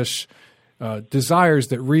fat fetish desires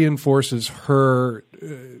that reinforces her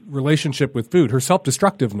relationship with food, her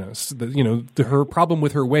self-destructiveness, her problem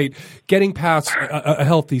with her weight, getting past a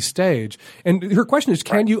healthy stage. And her question is,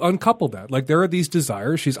 can you uncouple that? Like, there are these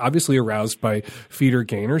desires. She's obviously aroused by feeder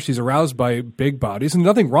gainers. She's aroused by big bodies, and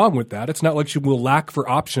nothing wrong with that. It's not like she will lack for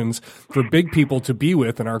options for big people to be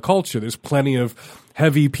with in our culture. There's plenty of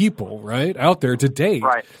heavy people, right, out there to date.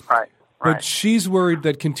 Right. But she's worried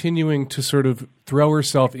that continuing to sort of throw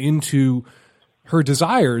herself into her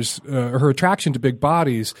desires, her attraction to big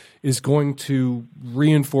bodies, is going to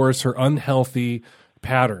reinforce her unhealthy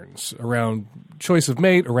patterns around choice of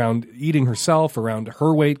mate, around eating herself, around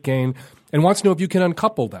her weight gain, and wants to know if you can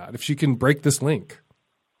uncouple that, if she can break this link.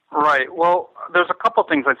 Right. Well, there's a couple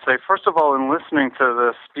things I'd say. First of all, in listening to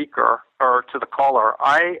the speaker or to the caller,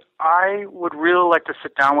 I would really like to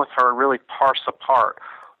sit down with her and really parse apart.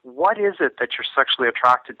 What is it that you're sexually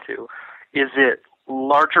attracted to? Is it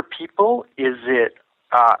larger people? Is it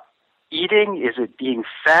eating? Is it being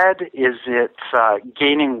fed? Is it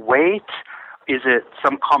gaining weight? Is it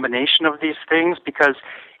some combination of these things? Because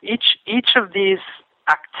each of these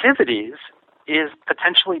activities is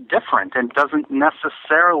potentially different and doesn't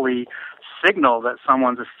necessarily signal that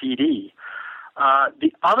someone's a feedee.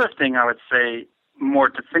 The other thing I would say more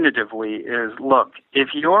definitively is, look, if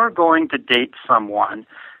you're going to date someone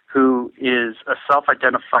who is a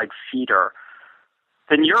self-identified feeder,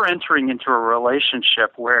 then you're entering into a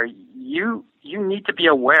relationship where you need to be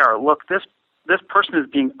aware, look, this person is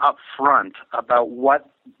being upfront about what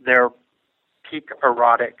their peak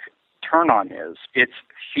erotic turn-on is. It's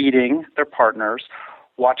feeding their partners,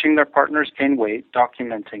 watching their partners gain weight,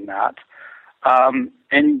 documenting that.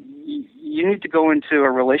 And you need to go into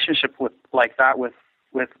a relationship like that with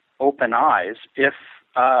open eyes if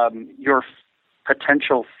your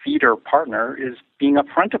potential feeder partner is being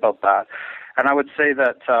upfront about that. And I would say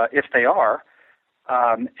that if they are,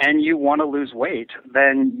 and you want to lose weight,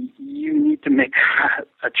 then you need to make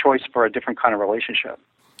a choice for a different kind of relationship.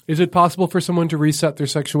 Is it possible for someone to reset their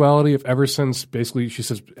sexuality if ever since, basically, she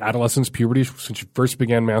says, adolescence, puberty, since she first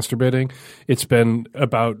began masturbating, it's been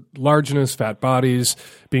about largeness, fat bodies,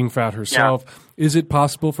 being fat herself? Yeah. Is it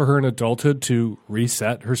possible for her in adulthood to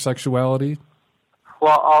reset her sexuality?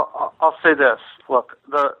 Well, I'll say this. Look,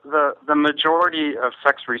 the majority of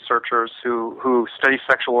sex researchers who study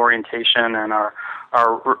sexual orientation and are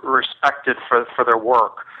respected for their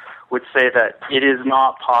work would say that it is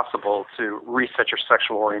not possible to reset your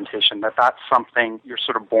sexual orientation, that's something you're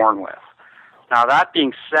sort of born with. Now, that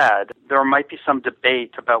being said, there might be some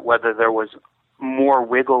debate about whether there was more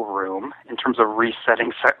wiggle room in terms of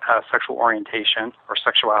resetting sexual orientation or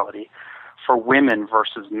sexuality for women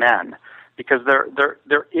versus men, because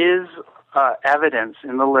there is evidence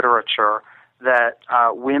in the literature that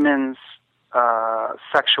women's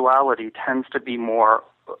sexuality tends to be more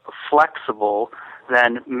flexible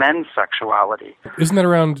than men's sexuality. Isn't that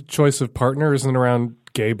around choice of partner? Isn't it around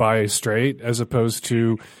gay, bi, straight, as opposed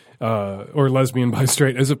to, or lesbian, bi,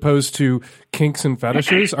 straight, as opposed to kinks and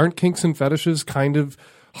fetishes? Aren't kinks and fetishes kind of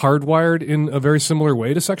hardwired in a very similar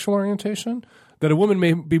way to sexual orientation? That a woman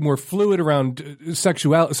may be more fluid around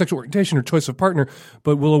sexual orientation or choice of partner,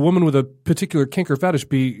 but will a woman with a particular kink or fetish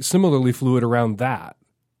be similarly fluid around that?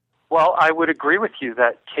 Well, I would agree with you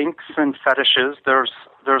that kinks and fetishes, there's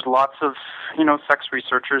lots of, sex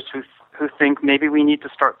researchers who think maybe we need to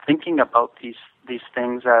start thinking about these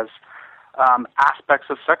things as aspects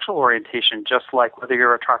of sexual orientation, just like whether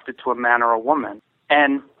you're attracted to a man or a woman.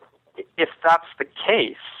 And if that's the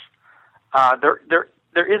case,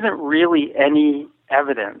 there isn't really any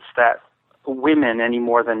evidence that women any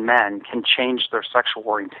more than men can change their sexual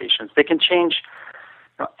orientations. They can change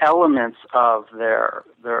elements of their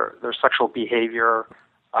sexual behavior,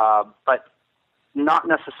 but not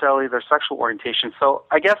necessarily their sexual orientation. So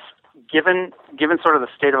I guess given sort of the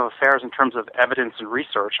state of affairs in terms of evidence and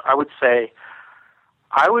research, I would say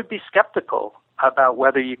I would be skeptical about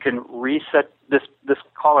whether you can reset this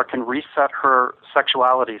caller can reset her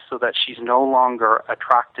sexuality so that she's no longer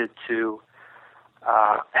attracted to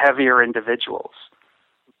heavier individuals.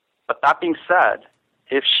 But that being said,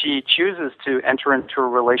 if she chooses to enter into a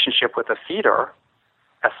relationship with a feeder,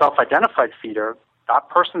 a self-identified feeder, that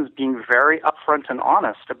person's being very upfront and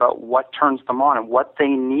honest about what turns them on and what they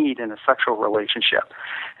need in a sexual relationship.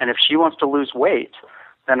 And if she wants to lose weight,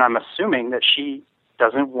 then I'm assuming that she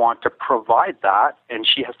doesn't want to provide that, and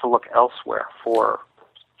she has to look elsewhere for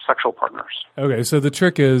sexual partners. Okay, so the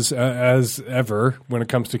trick is, as ever, when it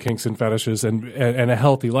comes to kinks and fetishes and a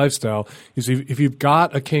healthy lifestyle, is if you've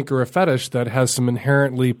got a kink or a fetish that has some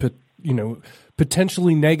inherently,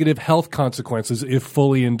 potentially negative health consequences if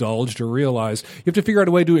fully indulged or realized, you have to figure out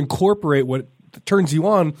a way to incorporate what turns you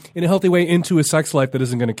on in a healthy way into a sex life that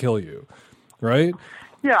isn't going to kill you, right?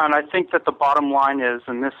 Yeah, and I think that the bottom line is,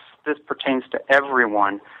 and this pertains to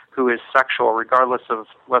everyone who is sexual, regardless of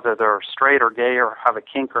whether they're straight or gay or have a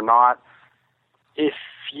kink or not.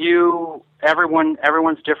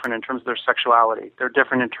 Everyone's different in terms of their sexuality. They're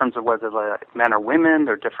different in terms of whether they're men or women.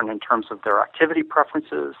 They're different in terms of their activity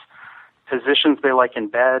preferences, positions they like in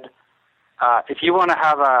bed. If you want to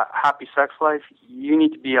have a happy sex life, you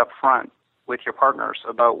need to be upfront with your partners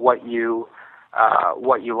about what you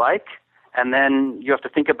like, and then you have to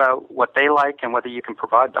think about what they like and whether you can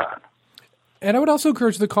provide that. And I would also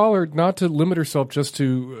encourage the caller not to limit herself just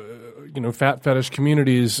to, fat fetish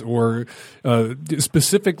communities or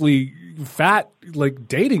specifically fat,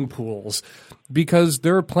 dating pools, because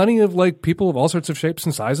there are plenty of, people of all sorts of shapes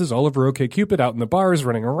and sizes all over OkCupid out in the bars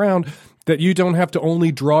running around, that you don't have to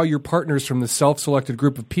only draw your partners from the self-selected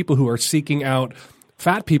group of people who are seeking out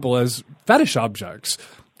fat people as fetish objects.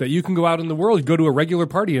 that you can go out in the world, go to a regular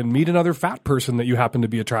party and meet another fat person that you happen to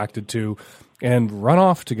be attracted to and run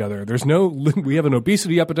off together. We have an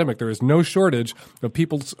obesity epidemic. There is no shortage of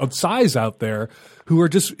people of size out there who are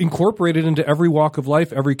just incorporated into every walk of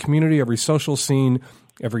life, every community, every social scene,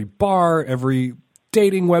 every bar, every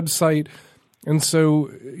dating website. And so,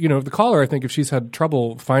 the caller, I think if she's had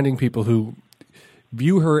trouble finding people who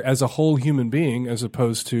view her as a whole human being as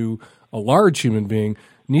opposed to a large human being,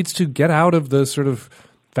 needs to get out of the sort of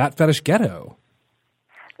fat fetish ghetto.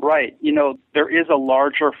 Right. There is a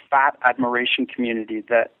larger fat admiration community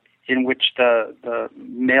in which the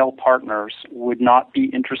male partners would not be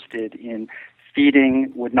interested in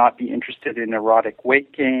feeding, would not be interested in erotic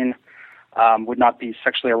weight gain, would not be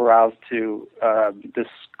sexually aroused to this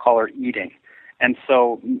caller eating. And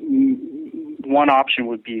so one option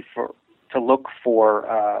would be to look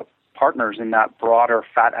for partners in that broader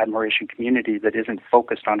fat admiration community that isn't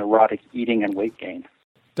focused on erotic eating and weight gain.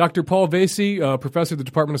 Dr. Paul Vasey, professor at the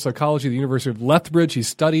Department of Psychology at the University of Lethbridge. He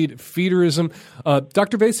studied feederism.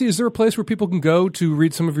 Dr. Vasey, is there a place where people can go to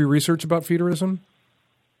read some of your research about feederism?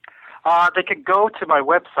 They could go to my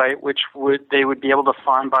website, which they would be able to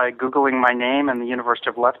find by Googling my name and the University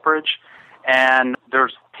of Lethbridge. And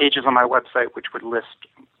there's pages on my website which would list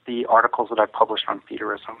the articles that I've published on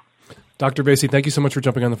feederism. Dr. Vasey, thank you so much for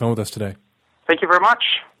jumping on the phone with us today. Thank you very much.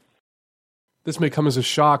 This may come as a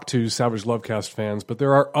shock to Savage Lovecast fans, but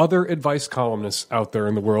there are other advice columnists out there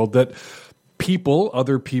in the world that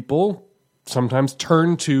other people, sometimes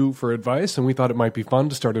turn to for advice, and we thought it might be fun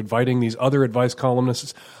to start inviting these other advice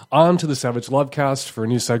columnists onto the Savage Lovecast for a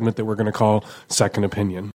new segment that we're going to call Second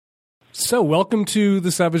Opinion. So, welcome to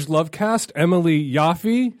the Savage Lovecast, Emily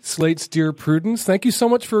Yaffe, Slate's Dear Prudence. Thank you so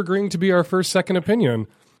much for agreeing to be our first Second Opinion.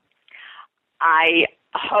 I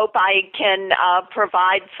hope I can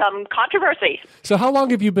provide some controversy. So how long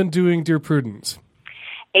have you been doing Dear Prudence?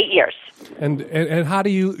 8 years. And how do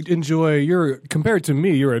you enjoy compared to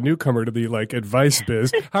me, you're a newcomer to the advice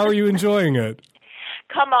biz. How are you enjoying it?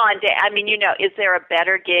 Come on, is there a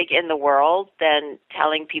better gig in the world than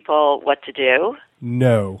telling people what to do?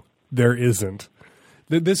 No, there isn't.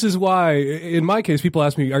 This is why, in my case, people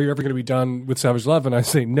ask me, are you ever going to be done with Savage Love? And I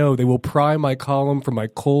say, no, they will pry my column from my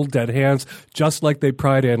cold, dead hands, just like they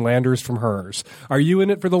pried Ann Landers from hers. Are you in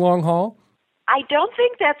it for the long haul? I don't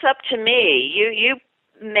think that's up to me. You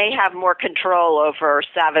may have more control over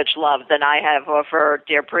Savage Love than I have over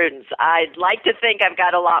Dear Prudence. I'd like to think I've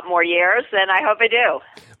got a lot more years, and I hope I do.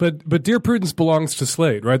 But Dear Prudence belongs to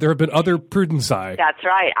Slate, right? There have been other Prudence-I. That's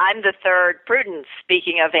right. I'm the third Prudence.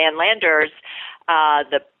 Speaking of Ann Landers,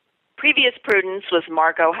 the previous Prudence was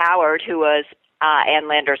Margot Howard, who was Ann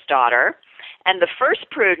Landers' daughter. And the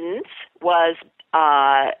first Prudence was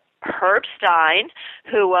Herb Stein,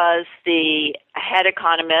 who was the head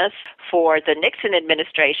economist for the Nixon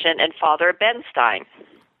administration and father of Ben Stein.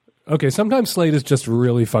 Okay, sometimes Slate is just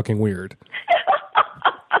really fucking weird.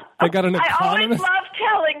 They got an economist. I always love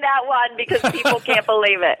telling that one because people can't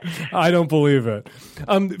believe it. I don't believe it.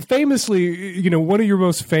 Famously, one of your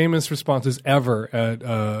most famous responses ever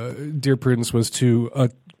at Dear Prudence was to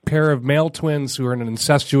a pair of male twins who are in an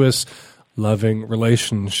incestuous, loving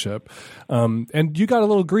relationship. And you got a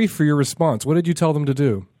little grief for your response. What did you tell them to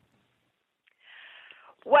do?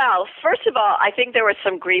 Well, first of all, I think there was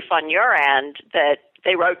some grief on your end that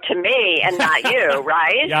they wrote to me and not you,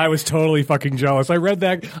 right? Yeah, I was totally fucking jealous. I read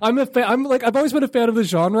that. I've always been a fan of the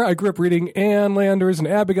genre. I grew up reading Ann Landers and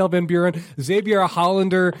Abigail Van Buren, Xavier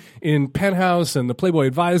Hollander in Penthouse and the Playboy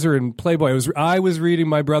Advisor in Playboy. I was reading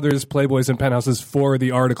my brother's Playboys and Penthouses for the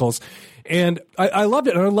articles. And I loved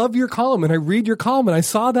it. And I love your column. And I read your column. And I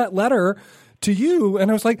saw that letter to you. And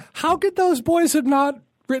I was like, how could those boys have not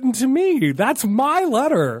written to me? That's my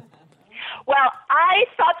letter. Well, I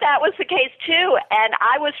thought that was the case, too, and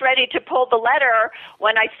I was ready to pull the letter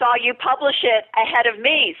when I saw you publish it ahead of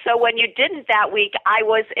me. So when you didn't that week, I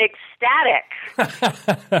was ecstatic.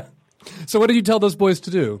 So what did you tell those boys to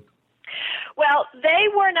do? Well, they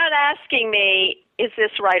were not asking me, is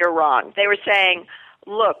this right or wrong? They were saying,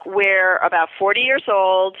 look, we're about 40 years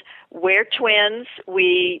old. We're twins.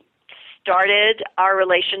 We started our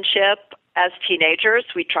relationship as teenagers.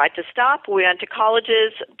 We tried to stop. We went to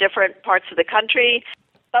colleges, different parts of the country,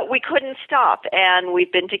 but we couldn't stop, and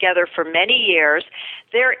we've been together for many years.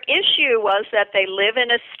 Their issue was that they live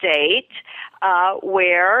in a state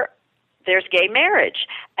where there's gay marriage,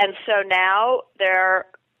 and so now their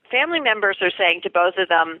family members are saying to both of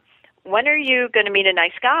them, when are you going to meet a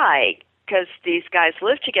nice guy? Because these guys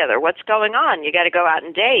live together. What's going on? You got to go out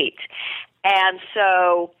and date. And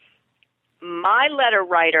so my letter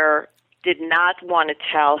writer did not want to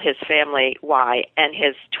tell his family why, and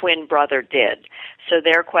his twin brother did. So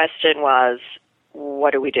their question was,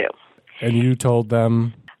 what do we do? And you told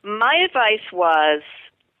them? My advice was,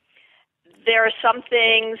 there are some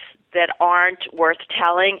things that aren't worth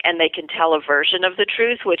telling, and they can tell a version of the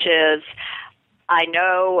truth, which is, I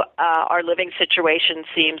know our living situation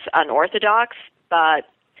seems unorthodox, but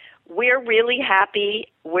we're really happy.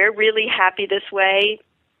 We're really happy this way,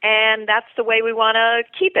 and that's the way we want to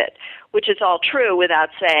keep it, which is all true without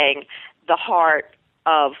saying the heart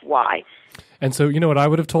of why. And so, you know what I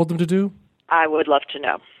would have told them to do? I would love to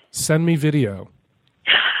know. Send me video.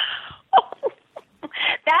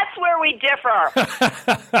 That's where we differ.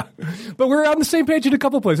 But we're on the same page in a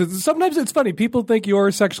couple places. Sometimes it's funny. People think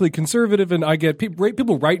you're sexually conservative, and I get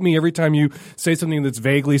people write me every time you say something that's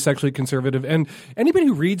vaguely sexually conservative. And anybody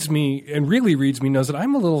who reads me and really reads me knows that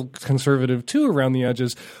I'm a little conservative too around the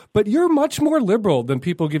edges. But you're much more liberal than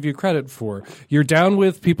people give you credit for. You're down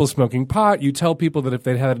with people smoking pot. You tell people that if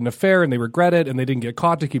they had an affair and they regret it and they didn't get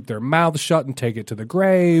caught, to keep their mouths shut and take it to the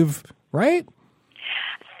grave, right?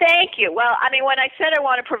 Thank you. Well, I mean, when I said I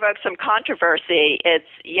want to provoke some controversy, it's,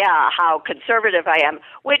 how conservative I am,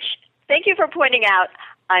 which, thank you for pointing out,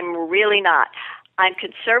 I'm really not. I'm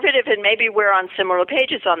conservative, and maybe we're on similar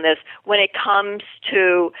pages on this, when it comes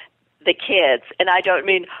to the kids. And I don't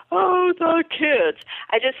mean, the kids.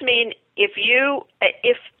 I just mean, if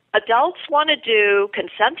adults want to do,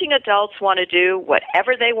 consenting adults want to do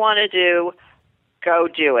whatever they want to do, go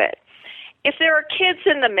do it. If there are kids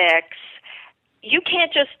in the mix, you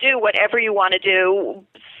can't just do whatever you want to do,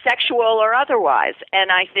 sexual or otherwise.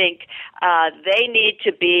 And I think they need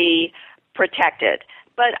to be protected.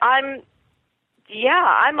 But I'm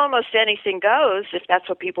almost anything goes if that's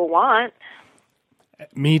what people want.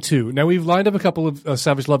 Me too. Now, we've lined up a couple of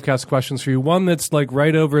Savage Lovecast questions for you. One that's like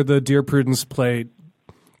right over the Dear Prudence plate,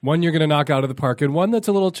 one you're going to knock out of the park, and one that's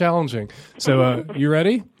a little challenging. So you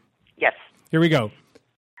ready? Yes. Here we go.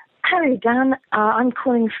 Hello, Dan. I'm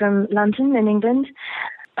calling from London in England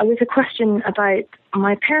with a question about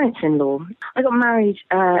my parents-in-law. I got married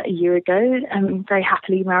a year ago, very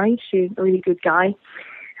happily married to a really good guy.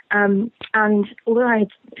 And although I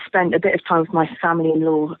had spent a bit of time with my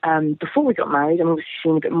family-in-law before we got married, I'm obviously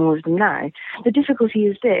seeing a bit more of them now, the difficulty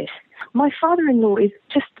is this. My father-in-law is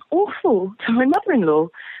just awful to my mother-in-law.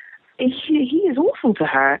 He is awful to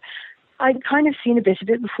her. I'd kind of seen a bit of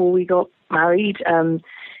it before we got married.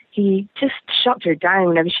 He just shuts her down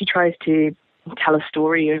whenever she tries to tell a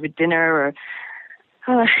story over dinner,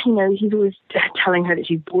 or, he's always telling her that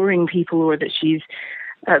she's boring people, or that she's,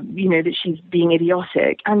 that she's being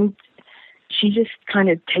idiotic. And she just kind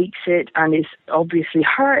of takes it and is obviously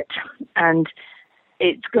hurt. And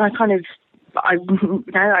it's kind of,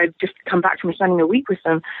 now I've just come back from spending a week with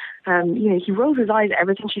them. He rolls his eyes at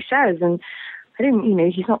everything she says, and I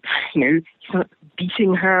don't, he's not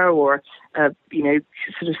beating her or, sort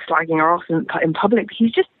of slagging her off in public.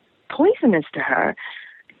 He's just poisonous to her.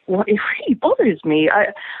 Well, it really bothers me.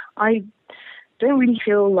 I don't really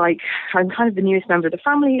feel like, I'm kind of the newest member of the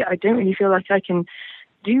family. I don't really feel like I can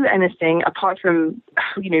do anything apart from,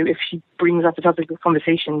 if she brings up a topic of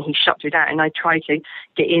conversation, he shuts her down. And I try to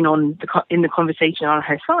get in the conversation on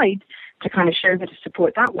her side to kind of show her to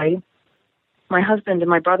support that way. My husband and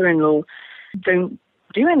my brother-in-law don't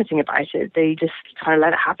do anything about it. They just kind of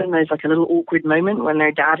let it happen. There's like a little awkward moment when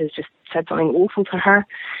their dad has just said something awful to her.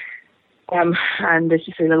 And there's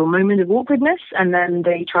just a little moment of awkwardness, and then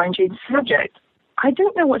they try and change the subject. I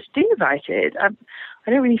don't know what to do about it. I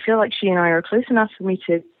don't really feel like she and I are close enough for me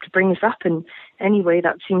to bring this up in any way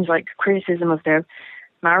that seems like criticism of their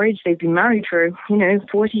marriage. They've been married for,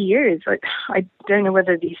 40 years. I don't know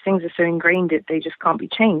whether these things are so ingrained that they just can't be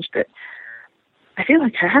changed, but I feel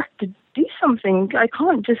like I have to do something. I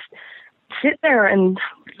can't just sit there and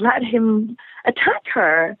let him attack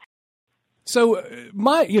her. So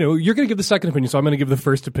you're going to give the second opinion, so I'm going to give the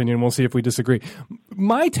first opinion. We'll see if we disagree.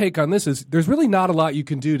 My take on this is there's really not a lot you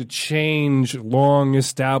can do to change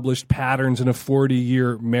long-established patterns in a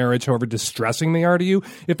 40-year marriage, however distressing they are to you.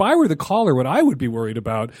 If I were the caller, what I would be worried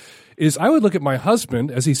about is I would look at my husband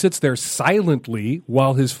as he sits there silently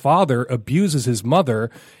while his father abuses his mother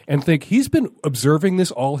and think he's been observing this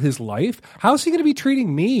all his life. How's he going to be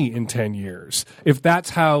treating me in 10 years if that's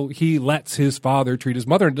how he lets his father treat his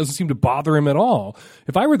mother and it doesn't seem to bother him at all?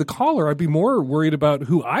 If I were the caller, I'd be more worried about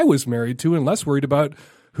who I was married to and less worried about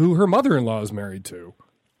who her mother-in-law is married to.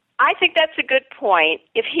 I think that's a good point.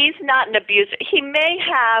 If he's not an abuser, he may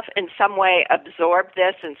have in some way absorbed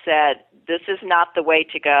this and said, this is not the way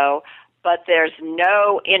to go, but there's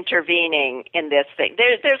no intervening in this thing.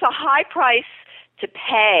 There's a high price to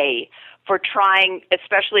pay for trying,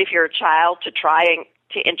 especially if you're a child,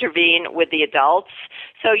 to intervene with the adults.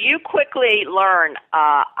 So you quickly learn,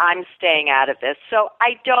 I'm staying out of this. So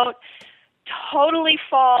I don't totally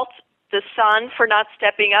fault the son for not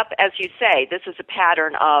stepping up. As you say, this is a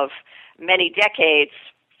pattern of many decades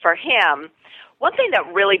for him. One thing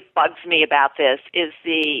that really bugs me about this is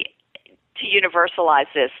to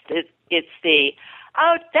universalize this, it's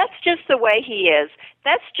that's just the way he is.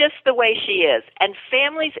 That's just the way she is. And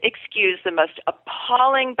families excuse the most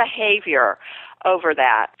appalling behavior over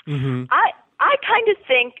that. Mm-hmm. I kind of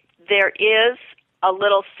think there is a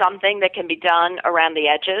little something that can be done around the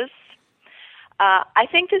edges. I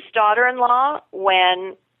think this daughter-in-law,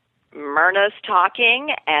 when Myrna's talking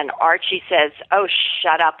and Archie says, "Oh,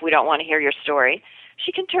 shut up, we don't want to hear your story,"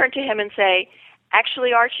 she can turn to him and say,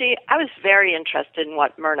 "Actually, Archie, I was very interested in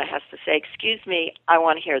what Myrna has to say. Excuse me, I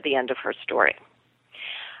want to hear the end of her story."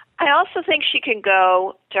 I also think she can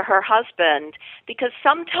go to her husband, because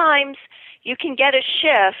sometimes you can get a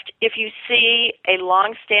shift if you see a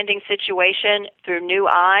long-standing situation through new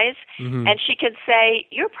eyes, and she can say,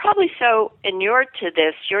 "You're probably so inured to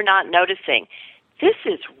this, you're not noticing. This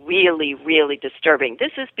is really, really disturbing.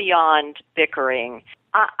 This is beyond bickering."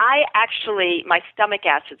 I actually, my stomach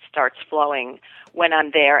acid starts flowing when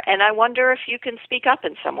I'm there, and I wonder if you can speak up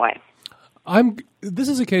in some way. This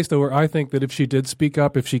is a case, though, where I think that if she did speak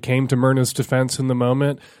up, if she came to Myrna's defense in the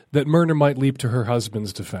moment, that Myrna might leap to her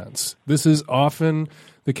husband's defense. This is often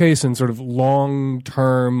the case in sort of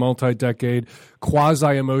long-term, multi-decade,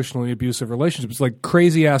 quasi-emotionally abusive relationships, like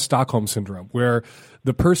crazy-ass Stockholm Syndrome, where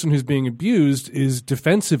the person who's being abused is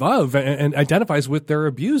defensive of and identifies with their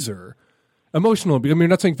abuser. Emotional abuse. I mean, I'm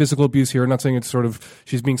not saying physical abuse here. I'm not saying it's sort of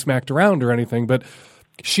she's being smacked around or anything, but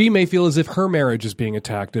she may feel as if her marriage is being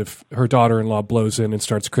attacked if her daughter-in-law blows in and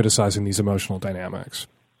starts criticizing these emotional dynamics.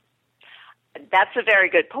 That's a very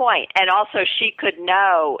good point. And also she could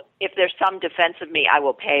know, if there's some defense of me, I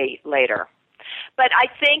will pay later. But I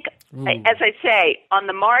think, as I say, on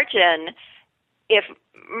the margin, if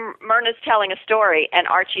Myrna's telling a story and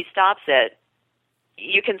Archie stops it,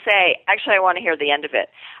 you can say, "Actually, I want to hear the end of it."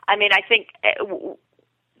 I mean, I think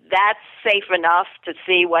that's safe enough to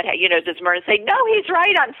see what, does Myrna say, "No, he's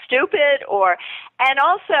right, I'm stupid," and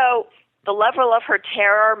also the level of her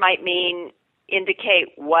terror might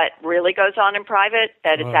indicate what really goes on in private,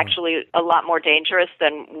 that it's actually a lot more dangerous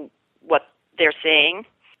than what they're seeing.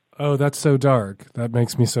 Oh, that's so dark. That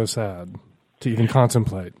makes me so sad to even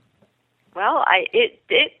contemplate. Well,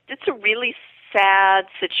 it's a really sad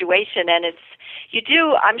situation, and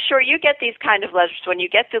I'm sure you get these kind of letters. When you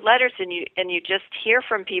get the letters and you just hear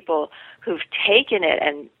from people who've taken it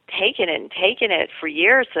and taken it and taken it for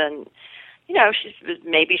years, and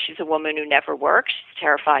maybe she's a woman who never works, she's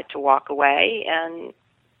terrified to walk away, and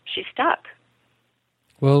she's stuck.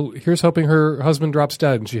 Well, here's hoping her husband drops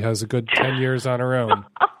dead and she has a good 10 years on her own.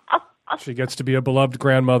 She gets to be a beloved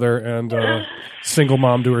grandmother and a single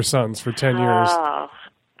mom to her sons for 10 years. Oh,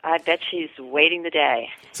 I bet she's waiting the day.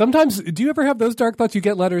 Sometimes, do you ever have those dark thoughts? You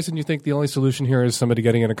get letters and you think the only solution here is somebody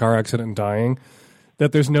getting in a car accident and dying?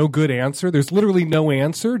 That there's no good answer? There's literally no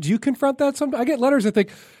answer? Do you confront that sometimes? I get letters, I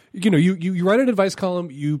think, you write an advice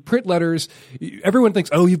column, you print letters, everyone thinks,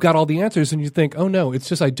 oh, you've got all the answers, and you think, oh, no, it's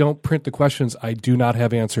just I don't print the questions I do not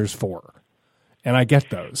have answers for. And I get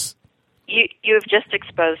those. You have just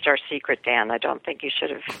exposed our secret, Dan. I don't think you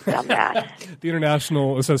should have done that. The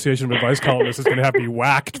International Association of Advice Columnists is going to have to be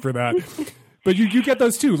whacked for that. But you get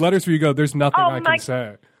those too, letters where you go, there's nothing I can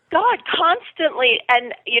say. God, constantly.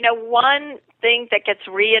 And, one thing that gets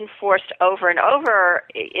reinforced over and over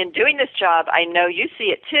in doing this job, I know you see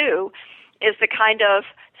it too, is the kind of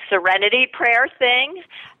serenity prayer thing.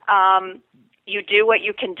 You do what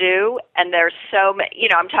you can do, and there's so many,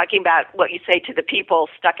 I'm talking about what you say to the people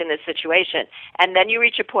stuck in this situation, and then you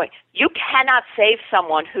reach a point. You cannot save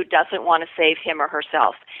someone who doesn't want to save him or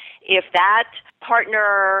herself. If that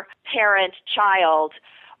partner, parent, child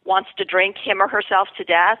wants to drink him or herself to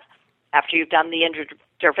death, after you've done the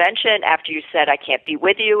intervention, after you said, I can't be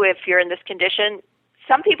with you if you're in this condition,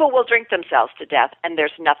 some people will drink themselves to death, and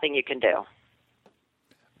there's nothing you can do.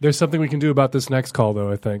 There's something we can do about this next call,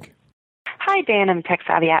 though, I think. Hi, Dan. I'm Tech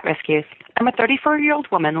Savvy at Rescues. I'm a 34-year-old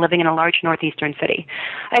woman living in a large northeastern city.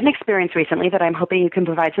 I had an experience recently that I'm hoping you can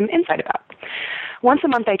provide some insight about. Once a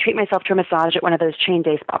month, I treat myself to a massage at one of those chain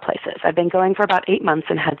day spa places. I've been going for about 8 months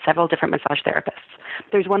and had several different massage therapists.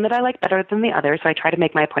 There's one that I like better than the other, so I try to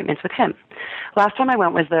make my appointments with him. Last time I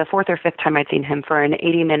went was the 4th or 5th time I'd seen him for an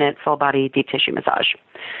 80-minute full-body deep tissue massage.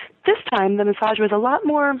 This time, the massage was a lot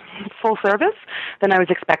more full service than I was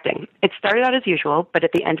expecting. It started out as usual, but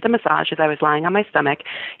at the end of the massage, as I was lying on my stomach,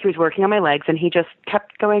 he was working on my legs, and he just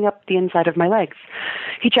kept going up the inside of my legs.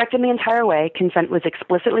 He checked in the entire way. Consent was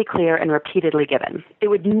explicitly clear and repeatedly given. It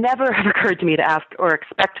would never have occurred to me to ask or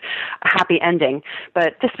expect a happy ending,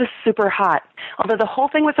 but this was super hot. Although the whole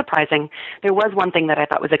thing was surprising, there was one thing that I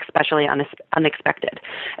thought was especially unexpected.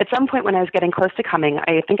 At some point when I was getting close to coming,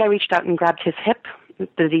 I think I reached out and grabbed his hip.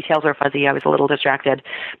 The details are fuzzy. I was a little distracted.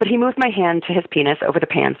 But he moved my hand to his penis over the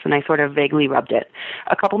pants, and I sort of vaguely rubbed it.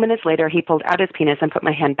 A couple minutes later, he pulled out his penis and put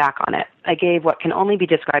my hand back on it. I gave what can only be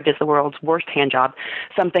described as the world's worst hand job,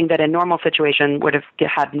 something that in normal situation would have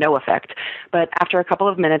had no effect. But after a couple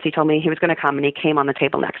of minutes, he told me he was going to come, and he came on the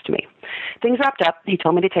table next to me. Things wrapped up. He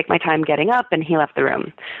told me to take my time getting up, and he left the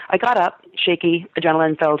room. I got up, shaky,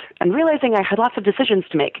 adrenaline-filled, and realizing I had lots of decisions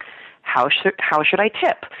to make. How should I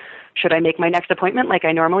tip? Should I make my next appointment like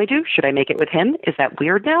I normally do? Should I make it with him? Is that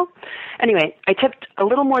weird now? Anyway, I tipped a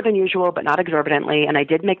little more than usual, but not exorbitantly, and I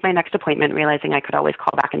did make my next appointment, realizing I could always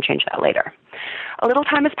call back and change that later. A little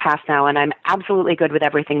time has passed now, and I'm absolutely good with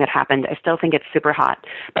everything that happened. I still think it's super hot,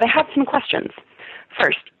 but I have some questions.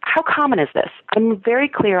 First, how common is this? I'm very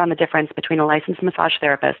clear on the difference between a licensed massage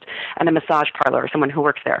therapist and a massage parlor, or someone who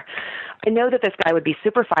works there. I know that this guy would be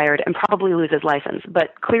super fired and probably lose his license,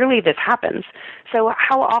 but clearly this happens. So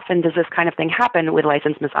how often does this kind of thing happen with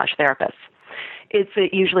licensed massage therapists? Is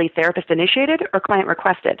it usually therapist-initiated or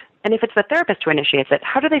client-requested? And if it's the therapist who initiates it,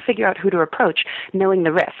 how do they figure out who to approach, knowing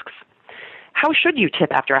the risks? How should you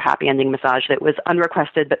tip after a happy ending massage that was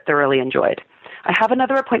unrequested but thoroughly enjoyed? I have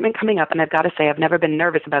another appointment coming up, and I've got to say I've never been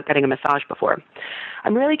nervous about getting a massage before.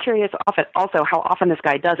 I'm really curious also how often this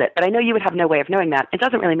guy does it, but I know you would have no way of knowing that. It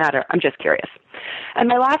doesn't really matter. I'm just curious. And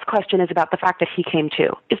my last question is about the fact that he came too.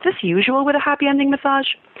 Is this usual with a happy ending massage?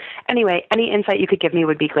 Anyway, any insight you could give me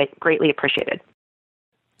would be greatly appreciated.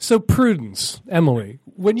 So Prudence, Emily,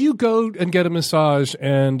 when you go and get a massage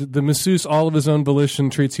and the masseuse, all of his own volition,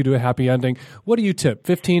 treats you to a happy ending, what do you tip?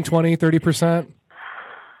 15, 20, 30%?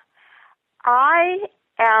 I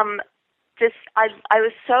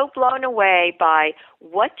was so blown away by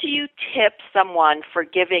what do you tip someone for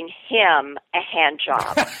giving him a hand job?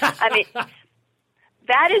 I mean,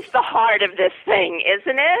 that is the heart of this thing,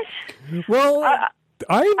 isn't it? Well,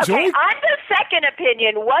 I enjoy. Okay, I'm the second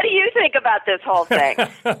opinion. What do you think about this whole thing?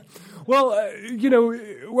 Well,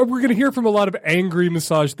 we're going to hear from a lot of angry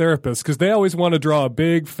massage therapists because they always want to draw a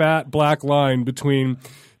big, fat, black line between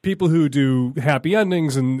people who do happy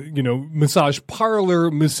endings and, massage parlor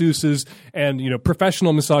masseuses and,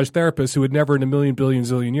 professional massage therapists who would never in a million, billion,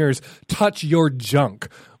 zillion years touch your junk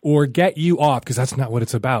or get you off because that's not what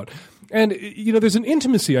it's about. And, there's an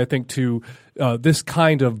intimacy, I think, to this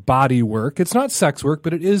kind of body work. It's not sex work,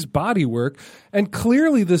 but it is body work. And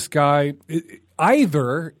clearly this guy,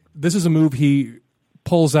 either this is a move he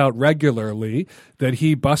pulls out regularly, that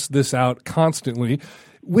he busts this out constantly,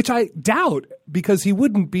 which I doubt because he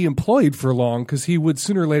wouldn't be employed for long because he would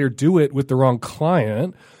sooner or later do it with the wrong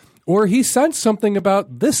client, or he sensed something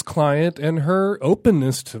about this client and her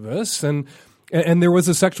openness to this, and there was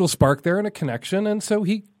a sexual spark there and a connection, and so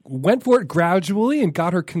he went for it gradually and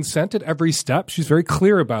got her consent at every step. She's very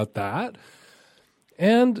clear about that.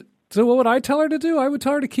 And so what would I tell her to do? I would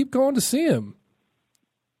tell her to keep going to see him.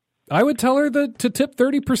 I would tell her to tip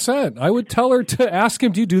 30%. I would tell her to ask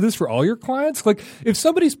him, do you do this for all your clients? Like, if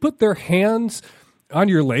somebody's put their hands on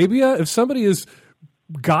your labia, if somebody has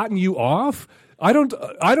gotten you off, I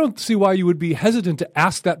don't see why you would be hesitant to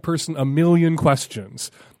ask that person a million questions.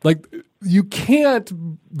 Like, you can't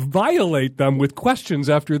violate them with questions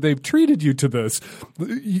after they've treated you to this.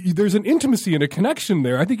 There's an intimacy and a connection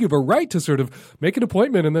there. I think you have a right to sort of make an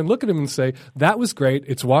appointment and then look at him and say, that was great.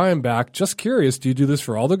 It's why I'm back. Just curious. Do you do this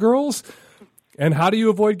for all the girls? And how do you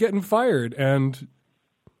avoid getting fired? And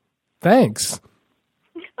thanks.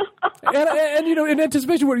 and in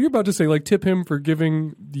anticipation of what you're about to say, like tip him for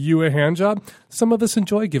giving you a hand job. Some of us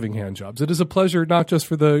enjoy giving hand jobs. It is a pleasure not just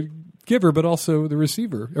for the giver, but also the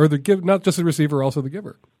receiver, or not just the receiver, also the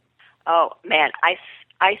giver. Oh man, I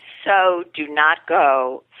so do not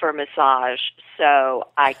go for massage so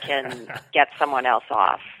I can get someone else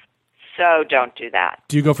off. So don't do that.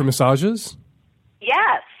 Do you go for massages?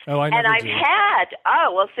 Yes. Oh, I never I've do.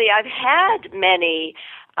 I've had many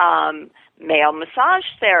male massage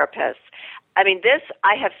therapists. I mean,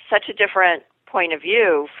 I have such a different point of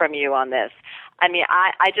view from you on this. I mean,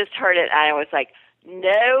 I just heard it and I was like,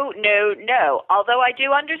 no. Although I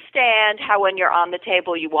do understand how when you're on the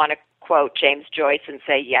table you want to quote James Joyce and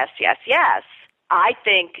say yes, yes, yes. I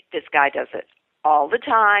think this guy does it all the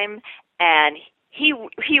time, and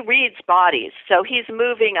he reads bodies, so he's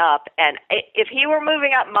moving up, and if he were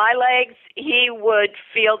moving up my legs, he would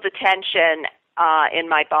feel the tension in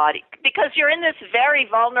my body, because you're in this very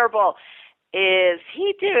vulnerable, is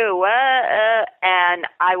he do, and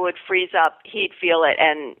I would freeze up, he'd feel it,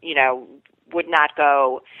 and, would not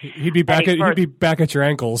go. He'd be back at your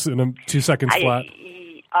ankles in 2 seconds flat.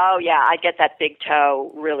 Oh, yeah, I'd get that big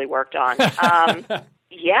toe really worked on.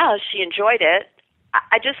 Yeah, she enjoyed it.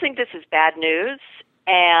 I just think this is bad news,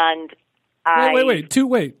 and Wait.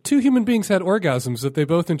 Two human beings had orgasms that they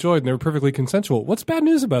both enjoyed, and they were perfectly consensual. What's bad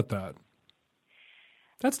news about that?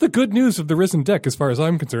 That's the good news of the risen dick, as far as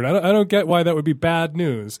I'm concerned. I don't get why that would be bad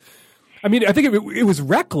news. I mean, I think it was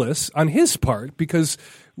reckless on his part, because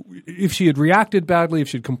if she had reacted badly, if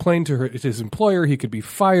she had complained to his employer, he could be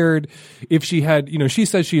fired. If she had, she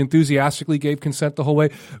says she enthusiastically gave consent the whole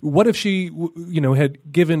way. What if she, had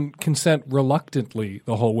given consent reluctantly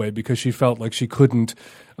the whole way because she felt like she couldn't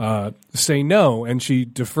say no, and she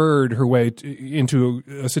deferred her way into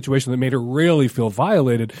a situation that made her really feel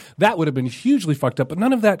violated? That would have been hugely fucked up, but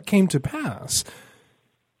none of that came to pass.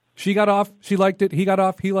 She got off, she liked it. He got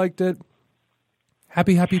off, he liked it.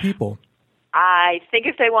 Happy people. I think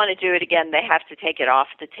if they want to do it again, they have to take it off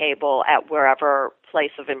the table at wherever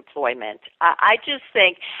place of employment. I just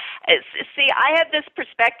think, I have this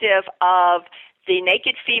perspective of the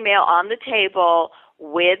naked female on the table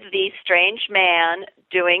with the strange man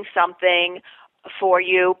doing something for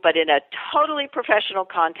you, but in a totally professional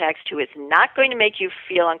context, who is not going to make you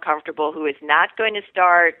feel uncomfortable, who is not going to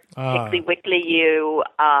start tickly-wickly you.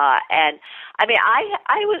 And I mean, I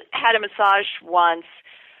had a massage once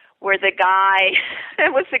where the guy,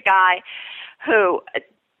 it was a guy who,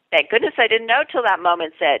 thank goodness I didn't know till that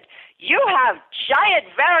moment, said, "You have giant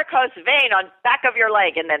varicose vein on back of your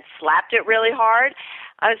leg," and then slapped it really hard.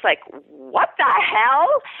 I was like, what the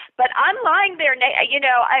hell? But I'm lying there,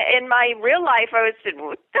 in my real life, I was saying,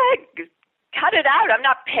 what the heck? Cut it out. I'm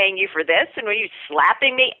not paying you for this. And were you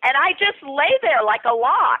slapping me? And I just lay there like a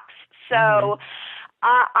lox. So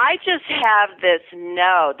I just have this,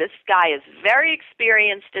 this guy is very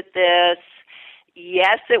experienced at this.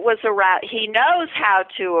 Yes, it was aroused. He knows how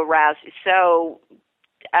to arouse you. So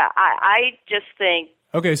I just think,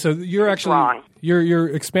 okay, so you're actually wrong. You're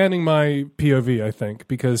expanding my POV, I think,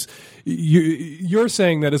 because you're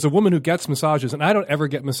saying that as a woman who gets massages, and I don't ever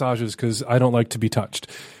get massages because I don't like to be touched.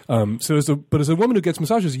 But as a woman who gets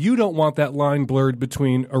massages, you don't want that line blurred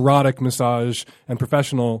between erotic massage and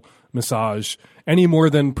professional massage any more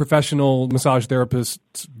than professional massage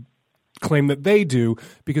therapists claim that they do,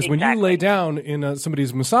 because when you lay down in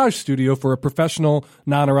somebody's massage studio for a professional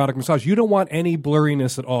non-erotic massage, you don't want any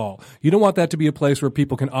blurriness at all. You don't want that to be a place where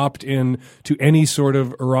people can opt in to any sort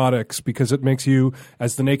of erotics, because it makes you,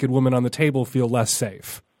 as the naked woman on the table, feel less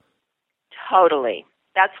safe. Totally.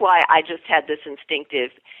 That's why I just had this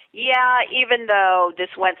instinctive, even though this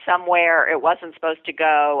went somewhere it wasn't supposed to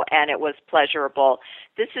go and it was pleasurable,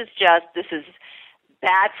 this is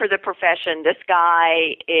bad for the profession. This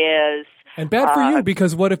guy is... And bad for you,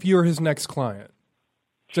 because what if you're his next client?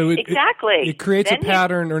 So it creates a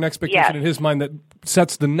pattern or an expectation in his mind that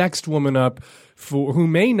sets the next woman up who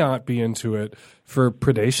may not be into it for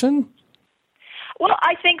predation? Well,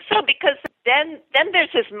 I think so, because then there's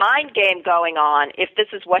this mind game going on if this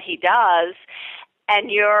is what he does, and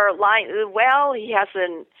you're lying, well, he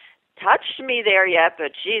hasn't touched me there yet,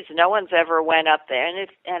 but geez, no one's ever went up there, and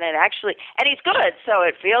he's good, so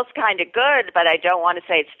it feels kind of good, but I don't want to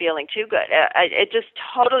say it's feeling too good. It just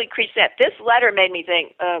totally creeps in. This letter made me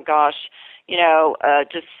think, oh gosh,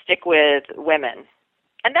 just stick with women,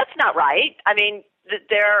 and that's not right. I mean,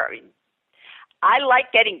 I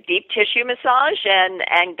like getting deep tissue massage,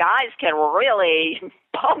 and guys can really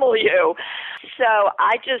pummel you. So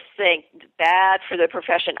I just think bad for the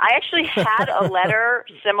profession. I actually had a letter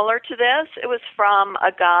similar to this. It was from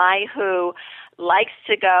a guy who likes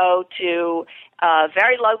to go to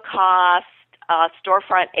very low-cost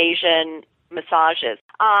storefront Asian massages.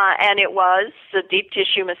 And it was a deep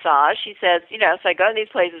tissue massage. He says, so I go to these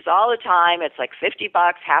places all the time. It's like $50,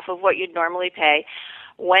 half of what you'd normally pay.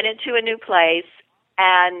 Went into a new place,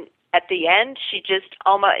 and at the end, she just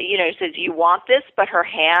almost, says, "You want this?" But her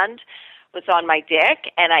hand was on my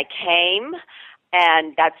dick, and I came,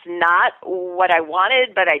 and that's not what I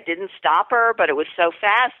wanted, but I didn't stop her, but it was so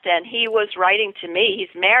fast. And he was writing to me,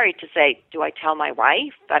 he's married, to say, do I tell my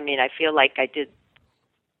wife? I mean, I feel like I did.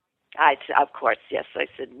 Of course, yes. I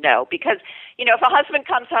said no, because, if a husband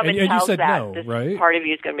comes home and tells you said that, no, this right? part of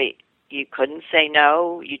you is going to be, you couldn't say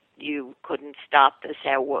no, you couldn't stop this,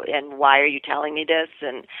 and why are you telling me this?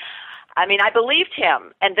 And I mean, I believed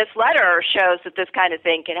him. And this letter shows that this kind of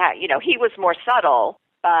thing can happen. He was more subtle,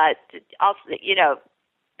 but also,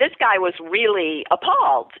 this guy was really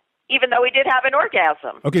appalled, even though he did have an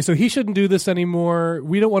orgasm. Okay, so he shouldn't do this anymore.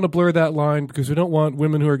 We don't want to blur that line because we don't want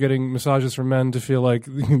women who are getting massages from men to feel like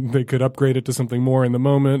they could upgrade it to something more in the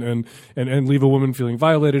moment and leave a woman feeling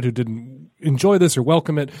violated who didn't enjoy this or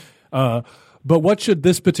welcome it. But what should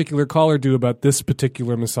this particular caller do about this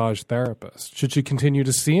particular massage therapist? Should she continue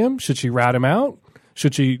to see him? Should she rat him out?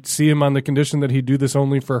 Should she see him on the condition that he'd do this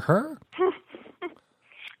only for her?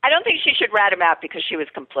 I don't think she should rat him out because she was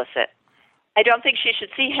complicit. I don't think she should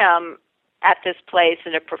see him at this place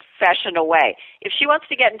in a professional way. If she wants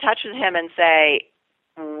to get in touch with him and say,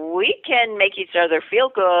 we can make each other feel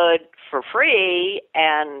good for free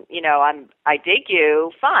and, I dig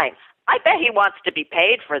you, fine. I bet he wants to be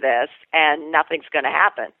paid for this and nothing's going to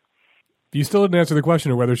happen. You still didn't answer the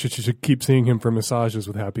question of whether she should keep seeing him for massages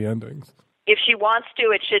with happy endings. If she wants to,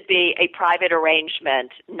 it should be a private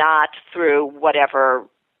arrangement, not through whatever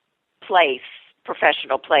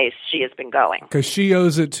professional place she has been going. Because she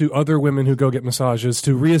owes it to other women who go get massages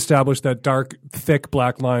to reestablish that dark, thick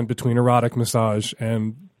black line between erotic massage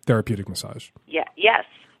and therapeutic massage. Yeah. Yes.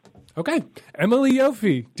 Okay. Emily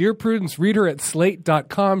Yoffe, Dear Prudence, read her at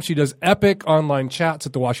Slate.com. She does epic online chats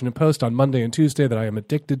at the Washington Post on Monday and Tuesday that I am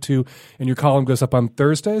addicted to, and your column goes up on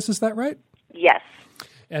Thursdays. Is that right? Yes.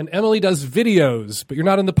 And Emily does videos, but you're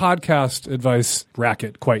not in the podcast advice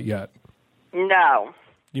racket quite yet. No.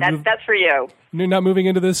 That's for you. You're not moving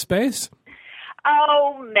into this space?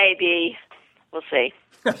 Oh, maybe. We'll see.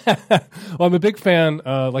 Well, I'm a big fan.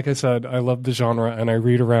 Like I said, I love the genre, and I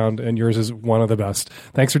read around, and yours is one of the best.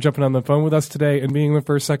 Thanks for jumping on the phone with us today and being the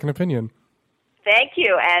first second opinion. Thank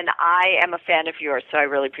you, and I am a fan of yours, so I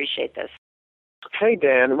really appreciate this. Hey,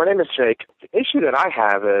 Dan. My name is Jake. The issue that I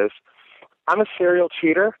have is I'm a serial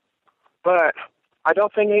cheater, but I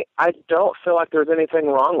don't feel like there's anything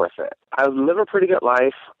wrong with it. I live a pretty good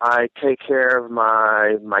life. I take care of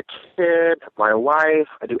my kid, my wife.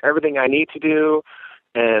 I do everything I need to do,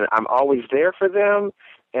 and I'm always there for them.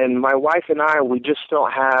 And my wife and I, we just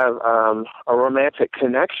don't have a romantic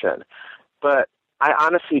connection. But I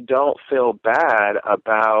honestly don't feel bad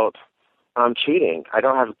about cheating. I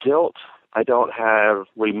don't have guilt. I don't have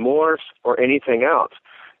remorse or anything else.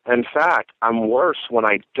 In fact, I'm worse when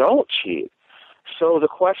I don't cheat. So the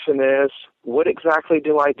question is, what exactly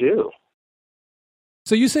do I do?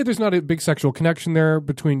 So you say there's not a big sexual connection there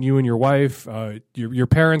between you and your wife, your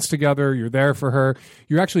parents together, you're there for her.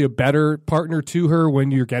 You're actually a better partner to her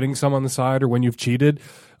when you're getting some on the side or when you've cheated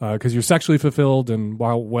because you're sexually fulfilled and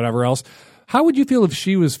whatever else. How would you feel if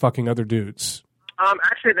she was fucking other dudes?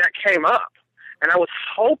 Actually, that came up, and I was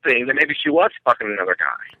hoping that maybe she was fucking another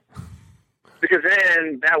guy. Because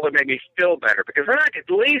then that would make me feel better. Because then I could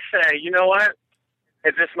at least say, you know what?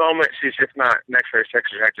 At this moment, she's just not next for a sex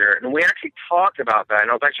trajectory. And we actually talked about that. And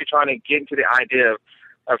I was actually trying to get into the idea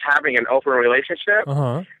of having an open relationship.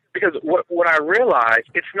 Uh-huh. Because what I realized,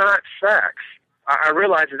 it's not sex. I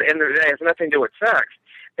realized at the end of the day, it has nothing to do with sex.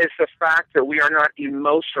 It's the fact that we are not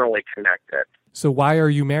emotionally connected. So why are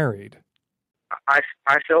you married? I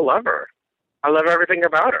still love her. I love everything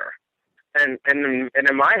about her. And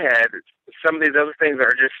in my head, some of these other things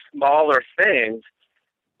are just smaller things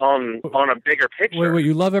on a bigger picture. Wait,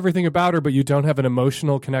 you love everything about her, but you don't have an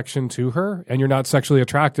emotional connection to her, and you're not sexually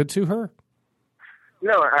attracted to her?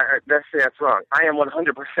 No, that's wrong. I am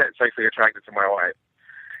 100% sexually attracted to my wife.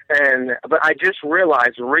 But I just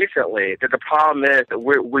realized recently that the problem is that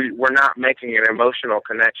we're not making an emotional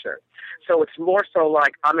connection. So it's more so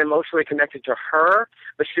like I'm emotionally connected to her,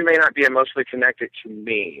 but she may not be emotionally connected to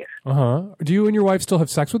me. Uh-huh. Do you and your wife still have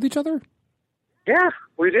sex with each other? Yeah,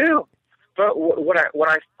 we do. But what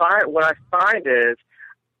I find is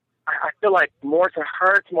I feel like more to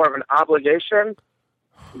her, it's more of an obligation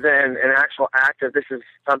than an actual act of this is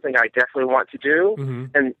something I definitely want to do.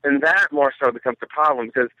 Mm-hmm. And that more so becomes the problem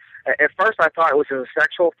because at first I thought it was a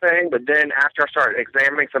sexual thing, but then after I started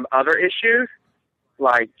examining some other issues,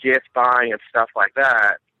 like gift buying and stuff like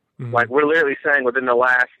that, mm-hmm. like we're literally saying within the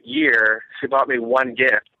last year, she bought me one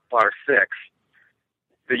gift, bought her 6.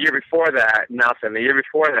 The year before that, nothing. The year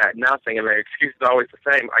before that, nothing. And the excuse is always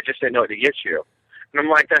the same. I just didn't know what to get you. And I'm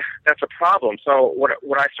like, that's a problem. So what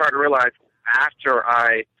I started to realize after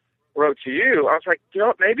I wrote to you, I was like,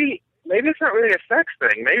 maybe it's not really a sex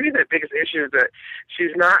thing. Maybe the biggest issue is that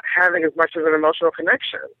she's not having as much of an emotional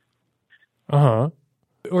connection. Uh-huh.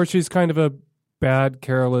 Or she's kind of a bad,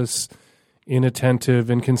 careless, inattentive,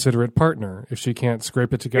 inconsiderate partner. If she can't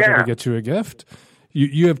scrape it together to get you a gift,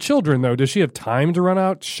 You have children, though. Does she have time to run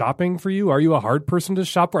out shopping for you? Are you a hard person to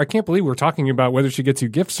shop for? I can't believe we're talking about whether she gets you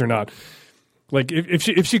gifts or not. Like, if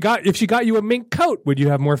she got you a mink coat, would you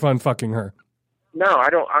have more fun fucking her? No, I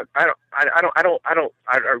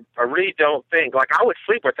really don't think, like, I would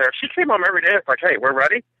sleep with her. If she came home every day, it's like, hey, we're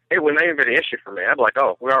ready. It wouldn't even be an issue for me. I'd be like,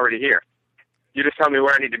 oh, we're already here. You just tell me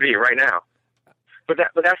where I need to be right now. But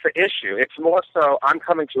that's the issue. It's more so I'm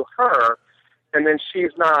coming to her, and then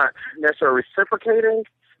she's not necessarily reciprocating.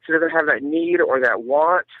 She doesn't have that need or that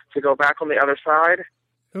want to go back on the other side.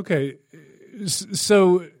 Okay,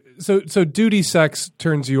 so duty sex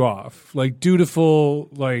turns you off. Like dutiful,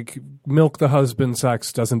 like milk the husband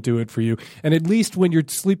sex doesn't do it for you. And at least when you're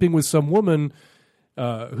sleeping with some woman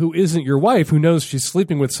who isn't your wife, who knows she's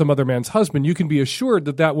sleeping with some other man's husband, you can be assured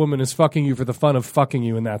that that woman is fucking you for the fun of fucking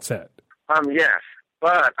you, and that's it. Yes,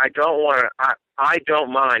 but I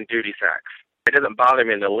don't mind duty sex. It doesn't bother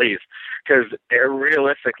me in the least, because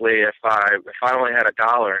realistically, if I only had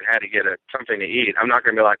 $1 and had to get something to eat, I'm not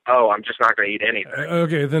going to be like, oh, I'm just not going to eat anything.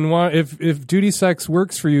 Okay, then why? If duty sex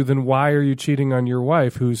works for you, then why are you cheating on your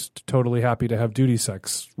wife, who's totally happy to have duty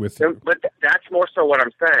sex with you? But that's more so what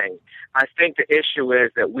I'm saying. I think the issue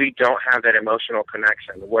is that we don't have that emotional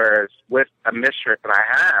connection, whereas with a mistress that I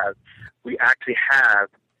have, we actually have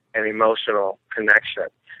an emotional connection.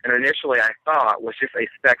 And initially I thought it was just a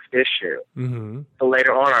sex issue. Mm-hmm. But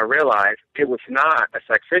later on I realized it was not a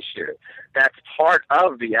sex issue. That's part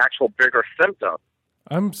of the actual bigger symptom.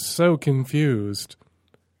 I'm so confused.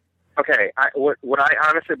 Okay, what I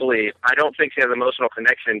honestly believe, I don't think she has an emotional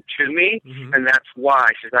connection to me, and that's why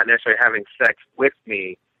she's not necessarily having sex with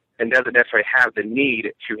me and doesn't necessarily have the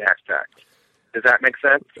need to have sex. Does that make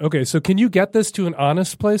sense? Okay, so can you get this to an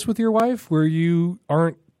honest place with your wife where you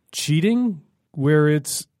aren't cheating, where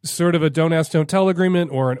it's sort of a don't ask, don't tell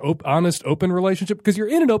agreement, or an honest, open relationship? Because you're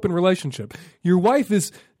in an open relationship. Your wife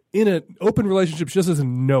is in an open relationship. She just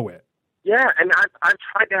doesn't know it. Yeah, and I've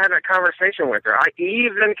tried to have that conversation with her. I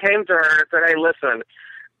even came to her and said, hey, listen,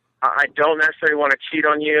 I don't necessarily want to cheat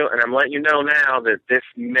on you, and I'm letting you know now that this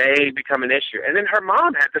may become an issue. And then her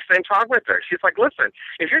mom had the same talk with her. She's like, listen,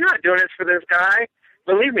 if you're not doing this for this guy,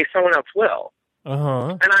 believe me, someone else will.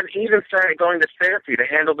 Uh-huh. And I've even started going to therapy to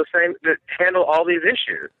handle all these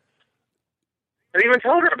issues. And even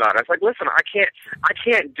told her about it. I was like, listen, I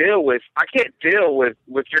can't deal with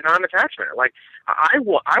your non-attachment. Like, I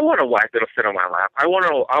want a wife that'll sit on my lap. I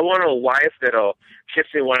want a wife that'll kiss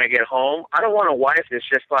me when I get home. I don't want a wife that's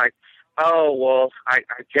just like, oh, well, I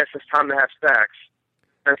guess it's time to have sex,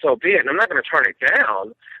 and so be it. And I'm not going to turn it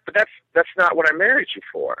down, but that's not what I married you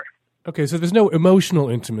for. Okay, so there's no emotional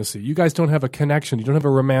intimacy. You guys don't have a connection. You don't have a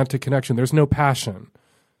romantic connection. There's no passion.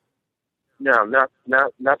 No,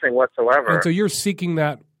 nothing whatsoever. And so you're seeking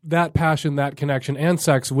that passion, that connection, and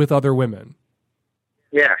sex with other women.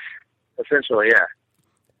 Yes, essentially,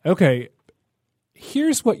 yeah. Okay,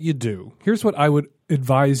 here's what you do. Here's what I would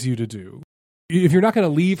advise you to do. If you're not going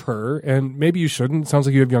to leave her, and maybe you shouldn't, it sounds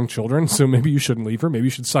like you have young children, so maybe you shouldn't leave her. Maybe you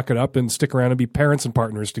should suck it up and stick around and be parents and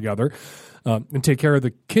partners together and take care of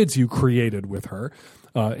the kids you created with her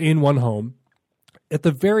in one home. At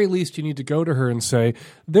the very least, you need to go to her and say,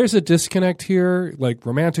 there's a disconnect here, like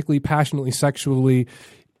romantically, passionately, sexually.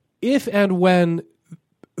 If and when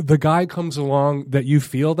the guy comes along that you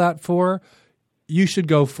feel that for, you should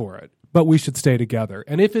go for it. But we should stay together.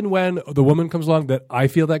 And if and when the woman comes along that I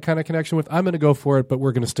feel that kind of connection with, I'm going to go for it, but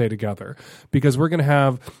we're going to stay together. Because we're going to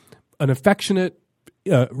have an affectionate,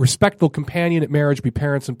 respectful companion at marriage, be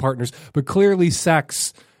parents and partners. But clearly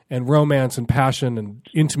sex and romance and passion and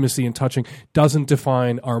intimacy and touching doesn't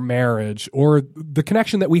define our marriage or the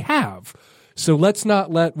connection that we have. So let's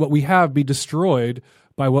not let what we have be destroyed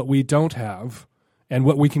by what we don't have and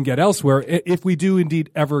what we can get elsewhere, if we do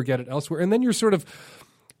indeed ever get it elsewhere. And then you're sort of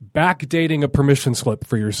backdating a permission slip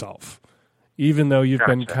for yourself, even though you've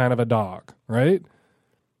been kind of a dog, right?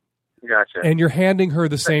 Gotcha. And you're handing her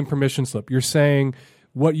the same permission slip. You're saying,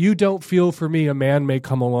 what you don't feel for me, a man may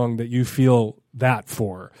come along that you feel that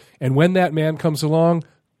for. And when that man comes along,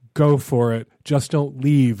 go for it. Just don't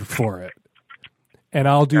leave for it. And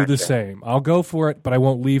I'll do the same. I'll go for it, but I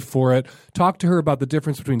won't leave for it. Talk to her about the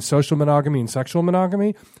difference between social monogamy and sexual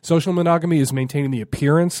monogamy. Social monogamy is maintaining the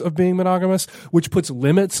appearance of being monogamous, which puts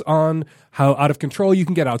limits on how out of control you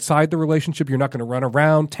can get outside the relationship. You're not going to run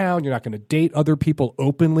around town. You're not going to date other people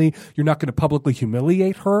openly. You're not going to publicly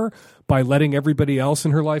humiliate her by letting everybody else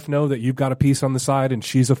in her life know that you've got a piece on the side and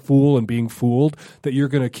she's a fool and being fooled, that you're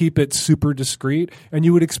going to keep it super discreet. And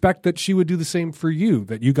you would expect that she would do the same for you,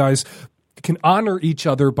 that you guys can honor each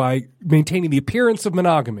other by maintaining the appearance of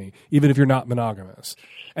monogamy, even if you're not monogamous.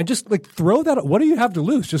 And just like throw that, what do you have to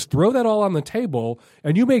lose? Just throw that all on the table,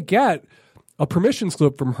 and you may get a permission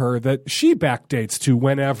slip from her that she backdates to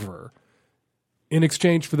whenever in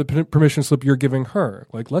exchange for the permission slip you're giving her.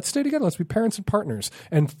 Like, let's stay together. Let's be parents and partners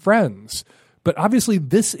and friends. But obviously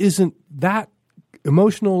this isn't that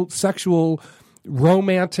emotional, sexual,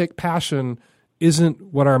 romantic passion isn't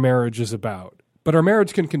what our marriage is about. But our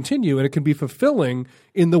marriage can continue, and it can be fulfilling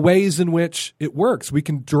in the ways in which it works. We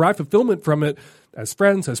can derive fulfillment from it as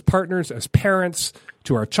friends, as partners, as parents,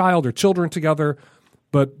 to our child or children together.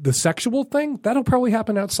 But the sexual thing, that'll probably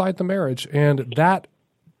happen outside the marriage, and that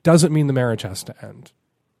doesn't mean the marriage has to end.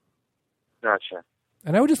 Gotcha.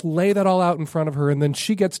 And I would just lay that all out in front of her, and then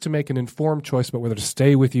she gets to make an informed choice about whether to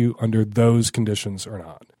stay with you under those conditions or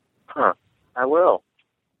not. Huh. I will.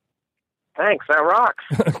 Thanks. That rocks.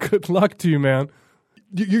 Good luck to you, man.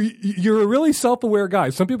 You're a really self-aware guy.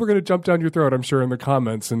 Some people are going to jump down your throat, I'm sure, in the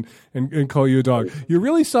comments and call you a dog. You're a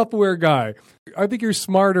really self-aware guy. I think you're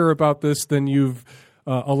smarter about this than you've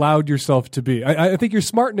allowed yourself to be. I think you're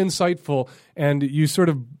smart and insightful, and you sort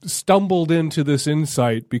of stumbled into this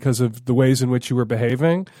insight because of the ways in which you were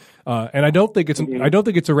behaving. And I don't think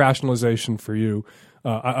it's a rationalization for you.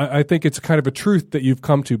 I think it's kind of a truth that you've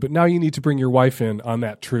come to, but now you need to bring your wife in on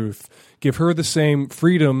that truth. Give her the same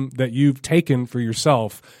freedom that you've taken for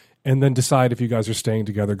yourself, and then decide if you guys are staying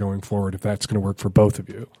together going forward, if that's going to work for both of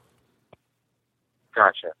you.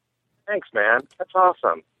 Gotcha. Thanks, man. That's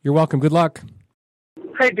awesome. You're welcome. Good luck.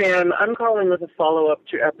 Hi, Dan. I'm calling with a follow-up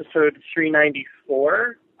to episode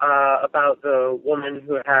 394 about the woman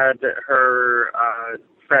who had her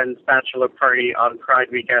friend's bachelor party on Pride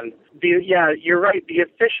weekend. You're right. The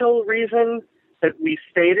official reason that we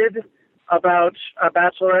stated about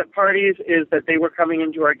bachelorette parties is that they were coming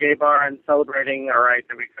into our gay bar and celebrating a right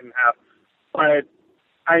that we couldn't have. But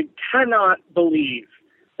I cannot believe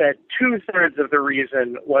that 2/3 of the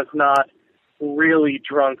reason was not really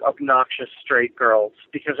drunk, obnoxious straight girls,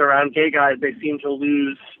 because around gay guys they seem to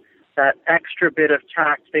lose that extra bit of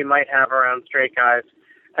tact they might have around straight guys,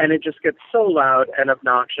 and it just gets so loud and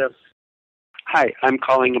obnoxious. Hi, I'm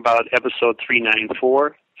calling about episode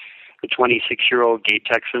 394, the 26-year-old gay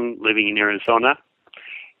Texan living in Arizona.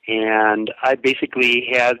 And I basically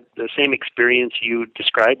had the same experience you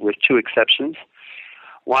described with two exceptions.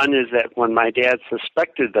 One is that when my dad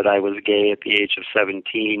suspected that I was gay at the age of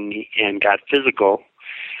 17 and got physical,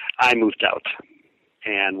 I moved out.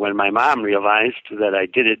 And when my mom realized that I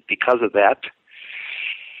did it because of that,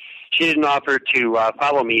 she didn't offer to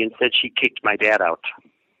follow me. Instead, she kicked my dad out.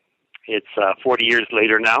 It's 40 years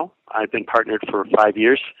later now. I've been partnered for 5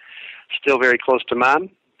 years. Still very close to Mom,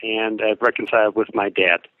 and I've reconciled with my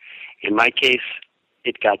dad. In my case,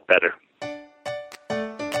 it got better.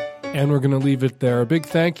 And we're going to leave it there. A big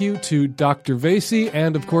thank you to Dr. Vasey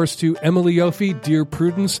and, of course, to Emily Yoffe, Dear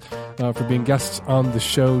Prudence, for being guests on the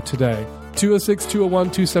show today.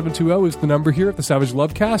 206-201-2720 is the number here at the Savage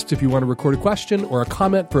Lovecast. If you want to record a question or a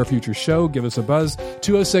comment for a future show, give us a buzz.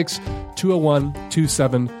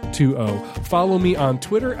 206-201-2720. Follow me on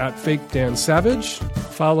Twitter at FakeDanSavage.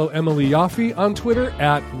 Follow Emily Yoffe on Twitter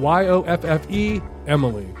at YOFFE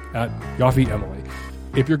Emily, at Yoffe Emily.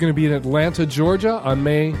 If you're going to be in Atlanta, Georgia on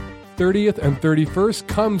May 30th and 31st,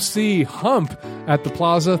 come see Hump at the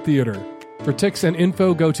Plaza Theater. For tickets and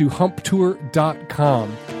info, go to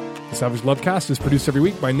humptour.com. The Savage Lovecast is produced every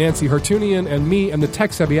week by Nancy Hartunian and me and the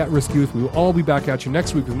tech-savvy at-risk youth. We will all be back at you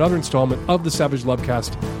next week with another installment of the Savage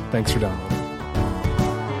Lovecast. Thanks for downloading.